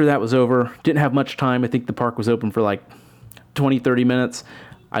after that was over, didn't have much time. I think the park was open for like 20, 30 minutes.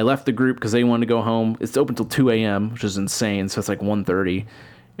 I left the group because they wanted to go home. It's open till 2 a.m., which is insane. So it's like 1:30.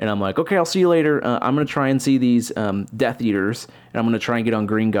 And I'm like, okay, I'll see you later. I'm going to try and see these Death Eaters. And I'm going to try and get on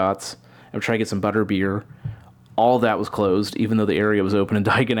Gringotts. I'm going to try and get some butter beer. All that was closed, even though the area was open in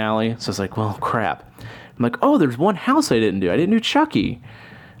Diagon Alley. So it's like, well, crap. I'm like, oh, there's one house I didn't do. I didn't do Chucky.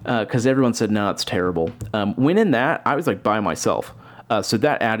 Because everyone said, no, it's terrible. When in that, I was like by myself. So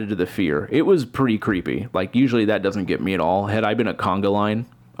that added to the fear. It was pretty creepy. Like, usually that doesn't get me at all. Had I been at Conga Line,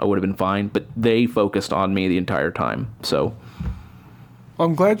 I would have been fine, but they focused on me the entire time. So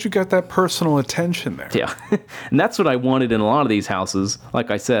I'm glad you got that personal attention there. Yeah. And that's what I wanted in a lot of these houses. Like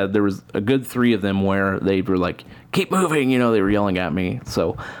I said, there was a good 3 of them where they were like, keep moving, they were yelling at me.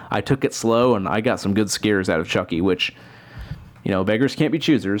 So I took it slow, and I got some good scares out of Chucky, which, beggars can't be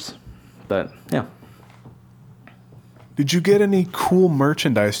choosers. But yeah. Did you get any cool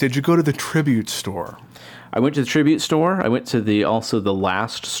merchandise? Did you go to the tribute store? I went to the tribute store. I went to the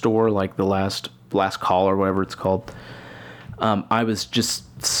last store, like the last call or whatever it's called. I was just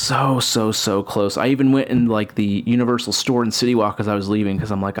so close. I even went in like the Universal store in City Walk as I was leaving,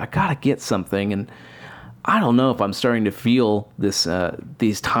 because I'm like, I gotta get something. And I don't know if I'm starting to feel this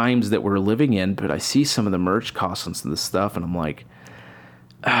these times that we're living in, but I see some of the merch costs and this stuff, and I'm like,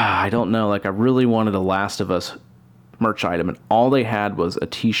 I don't know. Like, I really wanted a Last of Us merch item, and all they had was a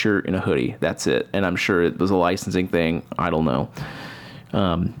t-shirt and a hoodie. That's it. And I'm sure it was a licensing thing. I don't know.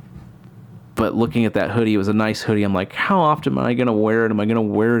 But looking at that hoodie, it was a nice hoodie. I'm like, how often am I going to wear it? Am I going to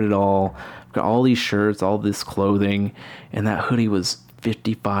wear it at all? got all these shirts, all this clothing, and that hoodie was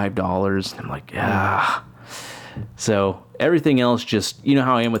 $55. I'm like, ah. So everything else, just, you know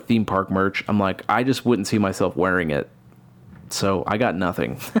how I am with theme park merch. I'm like, I just wouldn't see myself wearing it. So I got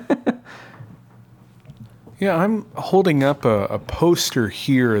nothing. Yeah, I'm holding up a poster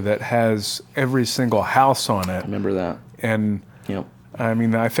here that has every single house on it. Remember that. And Yep. I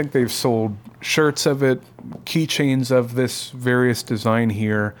mean, I think they've sold shirts of it, keychains of this various design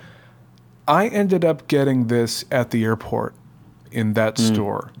here. I ended up getting this at the airport in that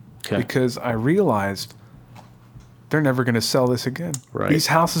store because I realized they're never going to sell this again. Right. These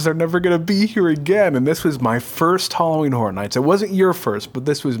houses are never going to be here again. And this was my first Halloween Horror Nights. It wasn't your first, but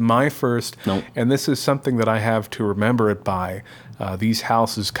this was my first. Nope. And this is something that I have to remember it by. These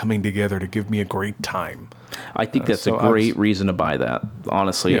houses coming together to give me a great time. I think that's a great reason to buy that,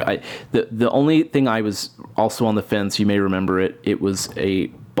 honestly. Yeah. The only thing I was also on the fence, you may remember it, it was a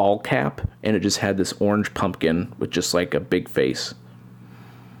ball cap, and it just had this orange pumpkin with just like a big face.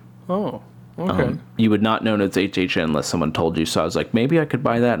 Oh, okay. You would not know it's HHN unless someone told you. So I was like, maybe I could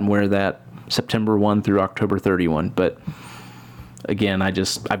buy that and wear that September 1 through October 31. But again,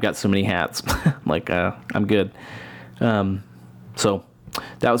 I've got so many hats. Like, I'm good. So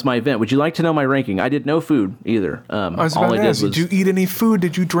that was my event. Would you like to know my ranking? I did no food either. I was about to ask, did you eat any food?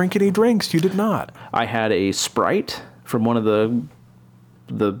 Did you drink any drinks? You did not. I had a Sprite from one of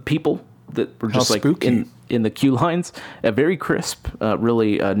the people that were just like in the queue lines. A very crisp,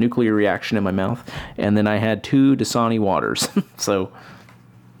 really nuclear reaction in my mouth. And then I had 2 Dasani waters. So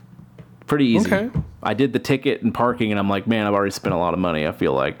pretty easy. Okay. I did the ticket and parking, and I'm like, man, I've already spent a lot of money, I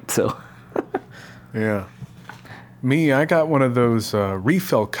feel like. So yeah. Me, I got one of those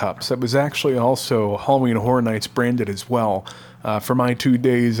refill cups that was actually also Halloween Horror Nights branded as well. For my 2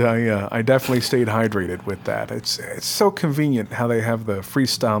 days, I definitely stayed hydrated with that. It's so convenient how they have the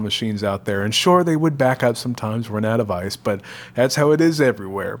freestyle machines out there. And sure, they would back up sometimes, run out of ice, but that's how it is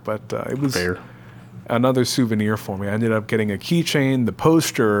everywhere. But it was another souvenir for me. I ended up getting a keychain, the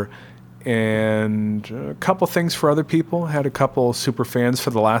poster, and a couple things for other people. I had a couple super fans for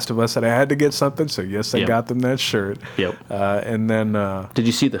The Last of Us that I had to get something, so yes, I got them that shirt. Yep. And then... Did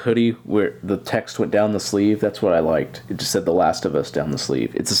you see the hoodie where the text went down the sleeve? That's what I liked. It just said The Last of Us down the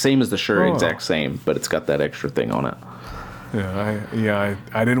sleeve. It's the same as the shirt, exact same, but it's got that extra thing on it. Yeah,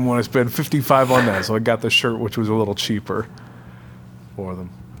 I didn't want to spend $55 on that, so I got the shirt, which was a little cheaper for them.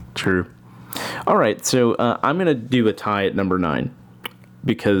 True. All right, so I'm going to do a tie at number 9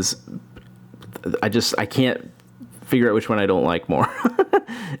 because... I can't figure out which one I don't like more.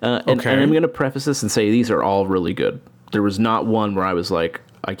 And I'm going to preface this and say these are all really good. There was not one where I was like,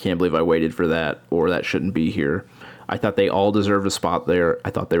 I can't believe I waited for that, or that shouldn't be here. I thought they all deserved a spot there.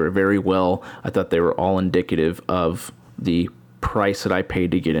 I thought they were very well. I thought they were all indicative of the price that I paid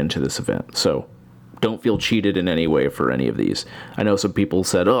to get into this event. So don't feel cheated in any way for any of these. I know some people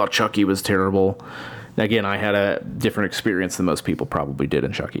said, oh, Chucky was terrible. Again, I had a different experience than most people probably did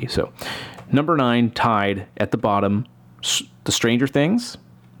in Chucky. So, number 9, tied at the bottom, Stranger Things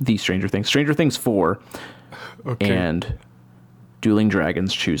 4, and Dueling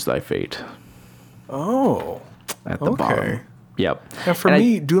Dragons Choose Thy Fate. Oh, at the bottom. Yep. Now for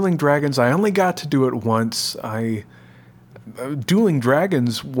me, Dueling Dragons, I only got to do it once. Dueling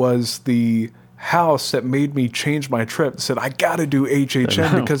Dragons was the house that made me change my trip. Said I got to do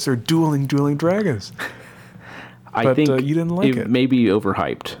HHN because they're dueling dragons. I think you didn't like it. May be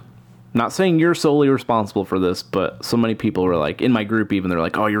overhyped. Not saying you're solely responsible for this, but so many people were like, in my group even, they're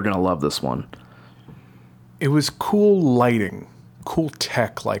like, oh, you're gonna love this one. It was cool lighting, cool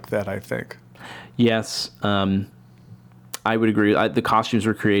tech like that, I think. Yes, I would agree. The costumes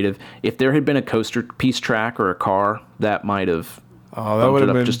were creative. If there had been a coaster piece track or a car, that might have. Oh, that would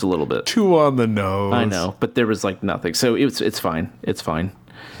have been just a little bit too on the nose. I know, but there was like nothing, so it's fine. It's fine.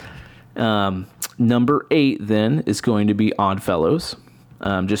 Number 8 then is going to be Oddfellows,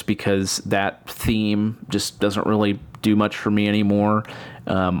 just because that theme just doesn't really do much for me anymore.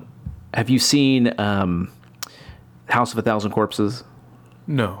 Have you seen House of a Thousand Corpses?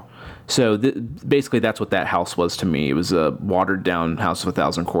 No. So basically that's what that house was to me. It was a watered down House of a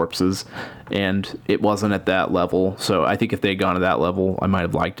Thousand Corpses, and it wasn't at that level. So I think if they had gone to that level, I might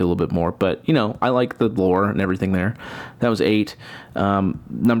have liked it a little bit more. But, I like the lore and everything there. That was 8.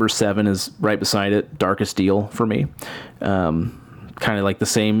 Number 7 is right beside it, Darkest Deal for me. Kind of like the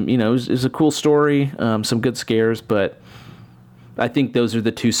same, it's a cool story, some good scares, but I think those are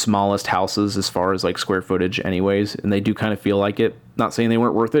the 2 smallest houses as far as like square footage anyways, and they do kind of feel like it. Not saying they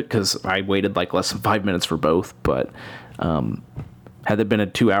weren't worth it, because I waited like less than 5 minutes for both, but had there been a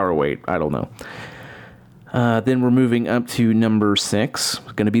 2-hour wait, I don't know. Then we're moving up to number 6.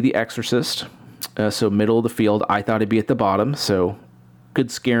 Going to be The Exorcist. So middle of the field. I thought it'd be at the bottom. So good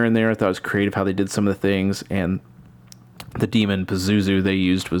scare in there. I thought it was creative how they did some of the things. And the demon Pazuzu they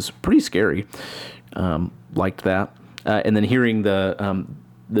used was pretty scary. Liked that. And then hearing the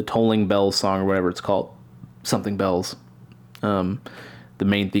Tolling Bells song or whatever it's called. Something Bells. The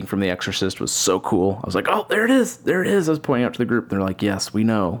main thing from The Exorcist was so cool. I was like, oh, there it is. There it is. I was pointing out to the group. They're like, yes, we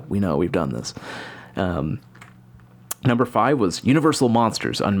know. We've done this. Number 5 was Universal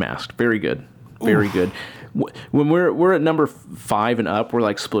Monsters Unmasked. Very good. Very Oof. Good. When we're at number 5 and up, we're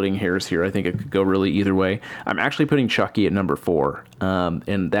like splitting hairs here. I think it could go really either way. I'm actually putting Chucky at number 4.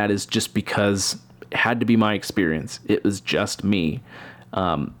 And that is just because it had to be my experience. It was just me.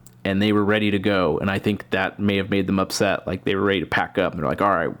 And they were ready to go. And I think that may have made them upset. Like they were ready to pack up. And they're like, all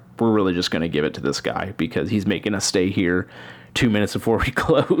right, we're really just going to give it to this guy because he's making us stay here 2 minutes before we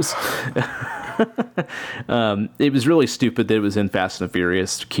close. It was really stupid that it was in Fast and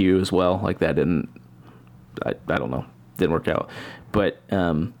Furious queue as well. Like that didn't, I don't know, didn't work out. But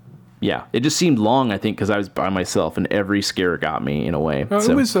yeah, it just seemed long, I think, because I was by myself and every scare got me in a way. No,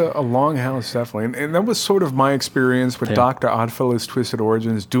 so. It was a long house, definitely. And that was sort of my experience with Dr. Oddfellow's Twisted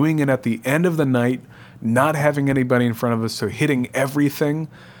Origins, doing it at the end of the night, not having anybody in front of us, so hitting everything.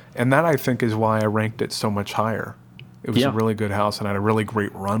 And that, I think, is why I ranked it so much higher. It was a really good house, and I had a really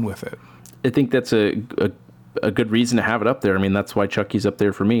great run with it. I think that's a good reason to have it up there. I mean, that's why Chucky's up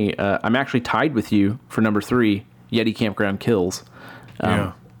there for me. I'm actually tied with you for number 3, Yeti Campground Kills.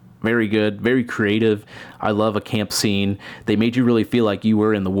 Very good, very creative. I love a camp scene. They made you really feel like you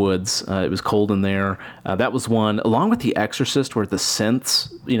were in the woods. It was cold in there. That was one, along with The Exorcist, where the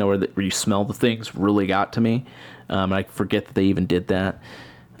scents, where you smell the things, really got to me. I forget that they even did that.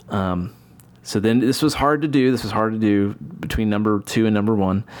 So then this was hard to do. This was hard to do between number 2 and number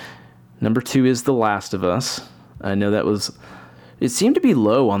 1. Number 2 is The Last of Us. I know it seemed to be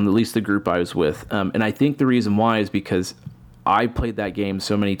low on at least the group I was with. And I think the reason why is because I played that game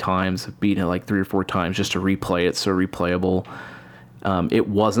so many times, beaten it like 3 or 4 times just to replay it. So replayable. It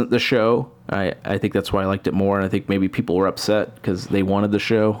wasn't the show. I think that's why I liked it more. And I think maybe people were upset because they wanted the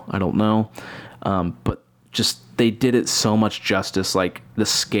show. I don't know. But just they did it so much justice. Like the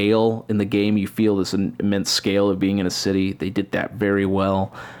scale in the game, you feel this immense scale of being in a city. They did that very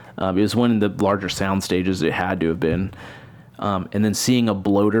well. It was one of the larger sound stages it had to have been. And then seeing a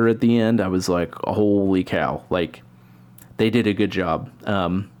bloater at the end, I was like, holy cow. Like, they did a good job.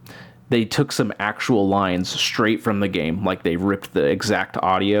 They took some actual lines straight from the game. Like, they ripped the exact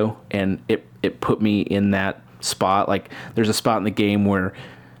audio, and it put me in that spot. Like, there's a spot in the game where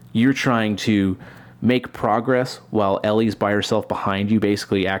you're trying to make progress while Ellie's by herself behind you,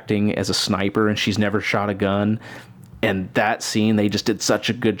 basically acting as a sniper, and she's never shot a gun. And that scene, they just did such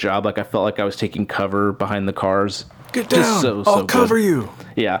a good job. Like, I felt like I was taking cover behind the cars. Get down. I'll cover you.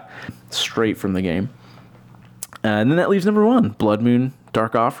 Yeah. Straight from the game. And then that leaves number 1, Blood Moon,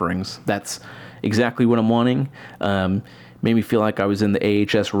 Dark Offerings. That's exactly what I'm wanting. Made me feel like I was in the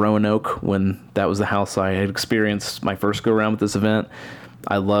AHS Roanoke when that was the house I had experienced my first go-around with this event.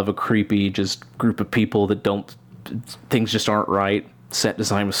 I love a creepy just group of people that things just aren't right. Set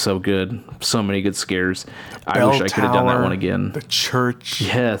design was so good. So many good scares. I wish I could have done that one again. The church.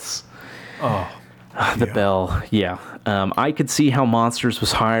 Yes. Oh. The bell. Yeah. I could see how Monsters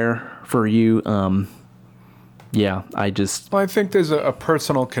was higher for you. Yeah, Well, I think there's a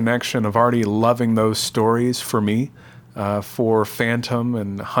personal connection of already loving those stories for me, for Phantom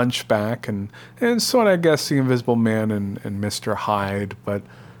and Hunchback and sort of, I guess, The Invisible Man and Mr. Hyde. But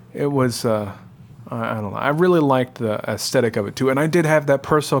it was... I don't know. I really liked the aesthetic of it, too. And I did have that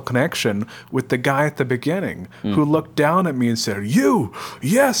personal connection with the guy at the beginning who looked down at me and said, "You!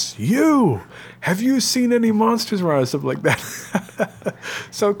 Yes, you! Have you seen any monsters around?" Stuff like that.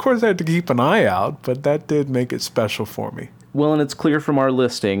 So, of course, I had to keep an eye out, but that did make it special for me. Well, and it's clear from our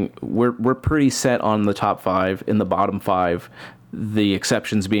listing, we're pretty set on the top 5. In the bottom 5, the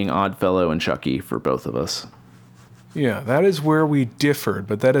exceptions being Oddfellow and Chucky for both of us. Yeah, that is where we differed,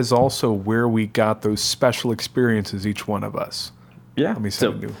 but that is also where we got those special experiences, each one of us. Yeah. Let me set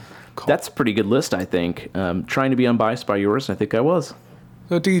a new call. That's a pretty good list, I think. Trying to be unbiased by yours, and I think I was.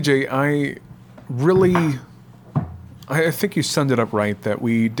 So, DJ, I think you summed it up right, that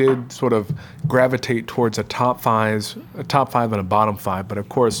we did sort of gravitate towards a top 5 and a bottom 5, but of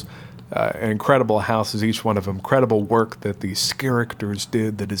course, incredible houses, each one of them. Incredible work that the characters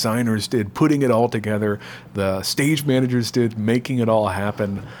did, the designers did, putting it all together, the stage managers did, making it all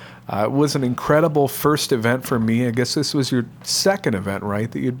happen. It was an incredible first event for me. I guess this was your second event, right,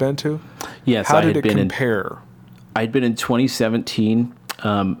 that you'd been to? Yes, How did it compare? I'd been in 2017.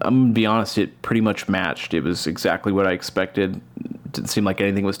 I'm going to be honest, it pretty much matched. It was exactly what I expected. Didn't seem like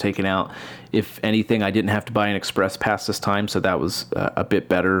anything was taken out. If anything, I didn't have to buy an express pass this time, so that was a bit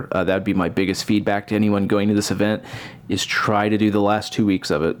better. That would be my biggest feedback to anyone going to this event, is try to do the last 2 weeks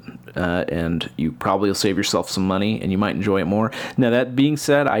of it, and you probably will save yourself some money, and you might enjoy it more. Now, that being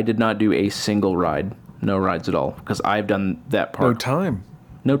said, I did not do a single ride. No rides at all, because I've done that park.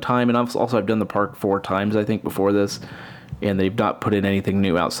 No time, and I've done the park 4 times, I think, before this, and they've not put in anything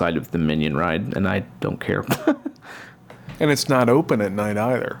new outside of the Minion ride, and I don't care. And it's not open at night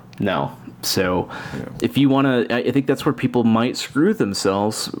either. No. So if you want to, I think that's where people might screw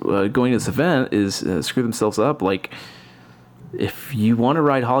themselves going to this event, is screw themselves up. Like, if you want to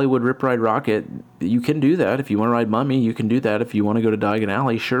ride Hollywood Rip Ride Rocket, you can do that. If you want to ride Mummy, you can do that. If you want to go to Diagon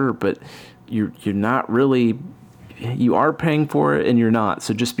Alley, sure, but you're not really, you are paying for it and you're not,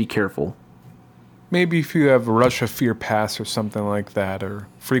 so just be careful. Maybe if you have a Rush of Fear pass or something like that, or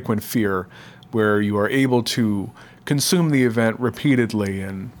Frequent Fear, where you are able to consume the event repeatedly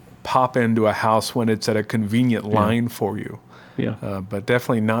and pop into a house when it's at a convenient line for you. Yeah. But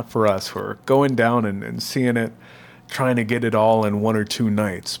definitely not for us. We're going down and seeing it, trying to get it all in 1 or 2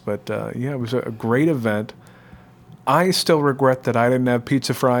 nights. But it was a great event. I still regret that I didn't have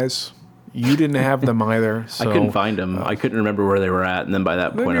pizza fries. You didn't have them either. So, I couldn't find them. I couldn't remember where they were at, and then by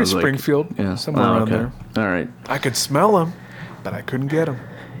that point I was Springfield, somewhere around there. All right. I could smell them, but I couldn't get them.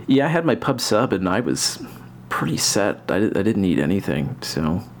 Yeah, I had my pub sub, and I was pretty set. I didn't eat anything,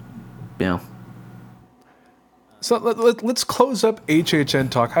 so yeah. So let's close up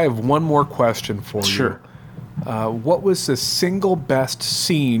HHN Talk. I have one more question for you. Sure. What was the single best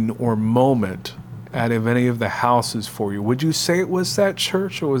scene or moment out of any of the houses for you? Would you say it was that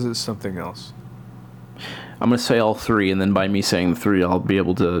church, or was it something else? I'm going to say all 3, and then by me saying the 3, I'll be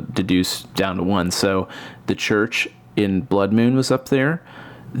able to deduce down to 1. So the church in Blood Moon was up there.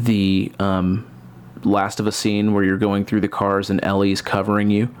 The Last of Us scene where you're going through the cars and Ellie's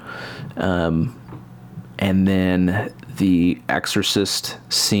covering you. And then the Exorcist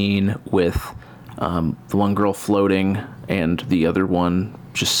scene with the one girl floating and the other one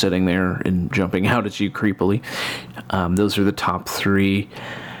just sitting there and jumping out at you creepily. Those are the top 3.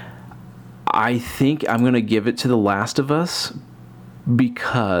 I think I'm going to give it to The Last of Us,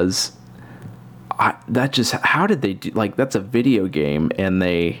 because how did they do, like, that's a video game, and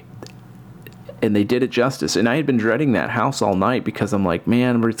they did it justice. And I had been dreading that house all night, because I'm like,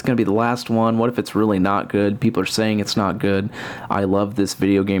 man, it's going to be the last one. What if it's really not good? People are saying it's not good. I love this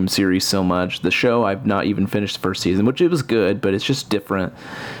video game series so much. The show, I've not even finished the first season, which it was good, but it's just different.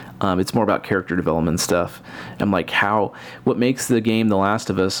 It's more about character development stuff. I'm like, what makes the game The Last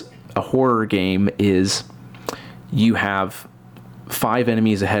of Us a horror game is you have 5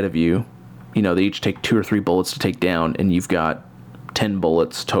 enemies ahead of you. You know, they each take 2 or 3 bullets to take down, and you've got 10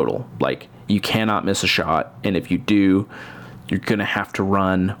 bullets total. Like, you cannot miss a shot, and if you do, you're going to have to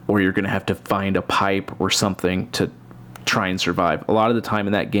run, or you're going to have to find a pipe or something to try and survive. A lot of the time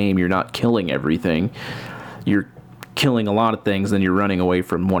in that game, you're not killing everything. You're killing a lot of things, then you're running away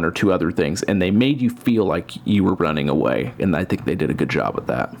from 1 or 2 other things, and they made you feel like you were running away, and I think they did a good job with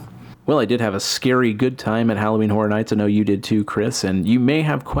that. Well, I did have a scary good time at Halloween Horror Nights. I know you did too, Chris, and you may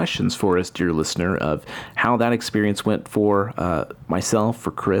have questions for us, dear listener, of how that experience went for myself, for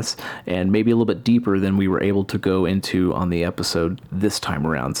Chris, and maybe a little bit deeper than we were able to go into on the episode this time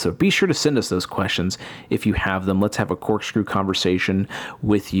around. So be sure to send us those questions if you have them. Let's have a corkscrew conversation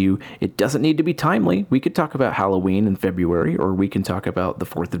with you. It doesn't need to be timely. We could talk about Halloween in February, or we can talk about the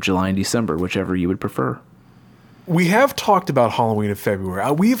 4th of July in December, whichever you would prefer. We have talked about Halloween in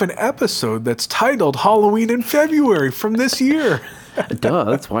February. We have an episode that's titled Halloween in February from this year. Duh,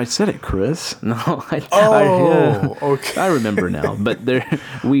 that's why I said it, Chris. No, okay. I remember now. But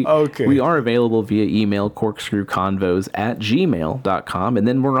we are available via email, corkscrewconvos@gmail.com. And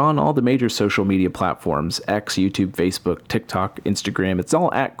then we're on all the major social media platforms, X, YouTube, Facebook, TikTok, Instagram. It's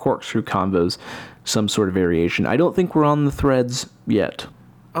all at Corkscrew Convos, some sort of variation. I don't think we're on the threads yet.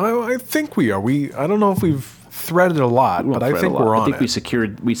 I think we are. I don't know if we've threaded a lot, but I think we're on it. I think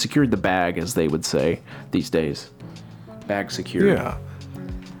we secured the bag, as they would say these days. Bag secured. Yeah.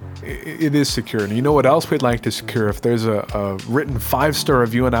 It is secure. And you know what else we'd like to secure? If there's a written 5-star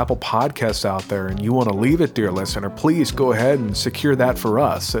review on Apple Podcasts out there and you want to leave it, dear listener, please go ahead and secure that for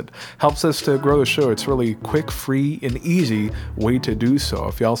us. It helps us to grow the show. It's really quick, free, and easy way to do so.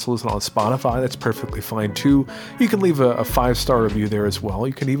 If you also listen on Spotify, that's perfectly fine too. You can leave a 5-star review there as well.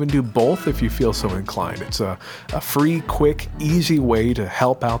 You can even do both if you feel so inclined. It's a free, quick, easy way to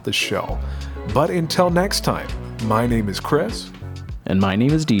help out the show. But until next time, my name is Chris. And my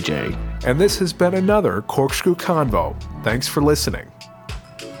name is DJ. And this has been another Corkscrew Convo. Thanks for listening.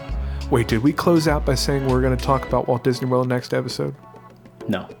 Wait, did we close out by saying we're going to talk about Walt Disney World next episode?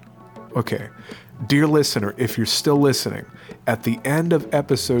 No. Okay. Dear listener, if you're still listening, at the end of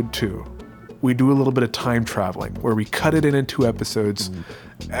episode 2, we do a little bit of time traveling where we cut it in 2 episodes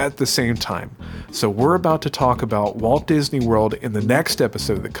at the same time. So we're about to talk about Walt Disney World in the next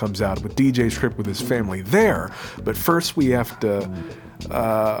episode that comes out with DJ's trip with his family there. But first we have to...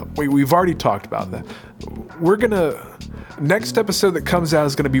 we've already talked about that. Next episode that comes out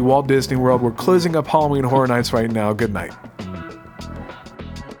is going to be Walt Disney World. We're closing up Halloween Horror Nights right now. Good night.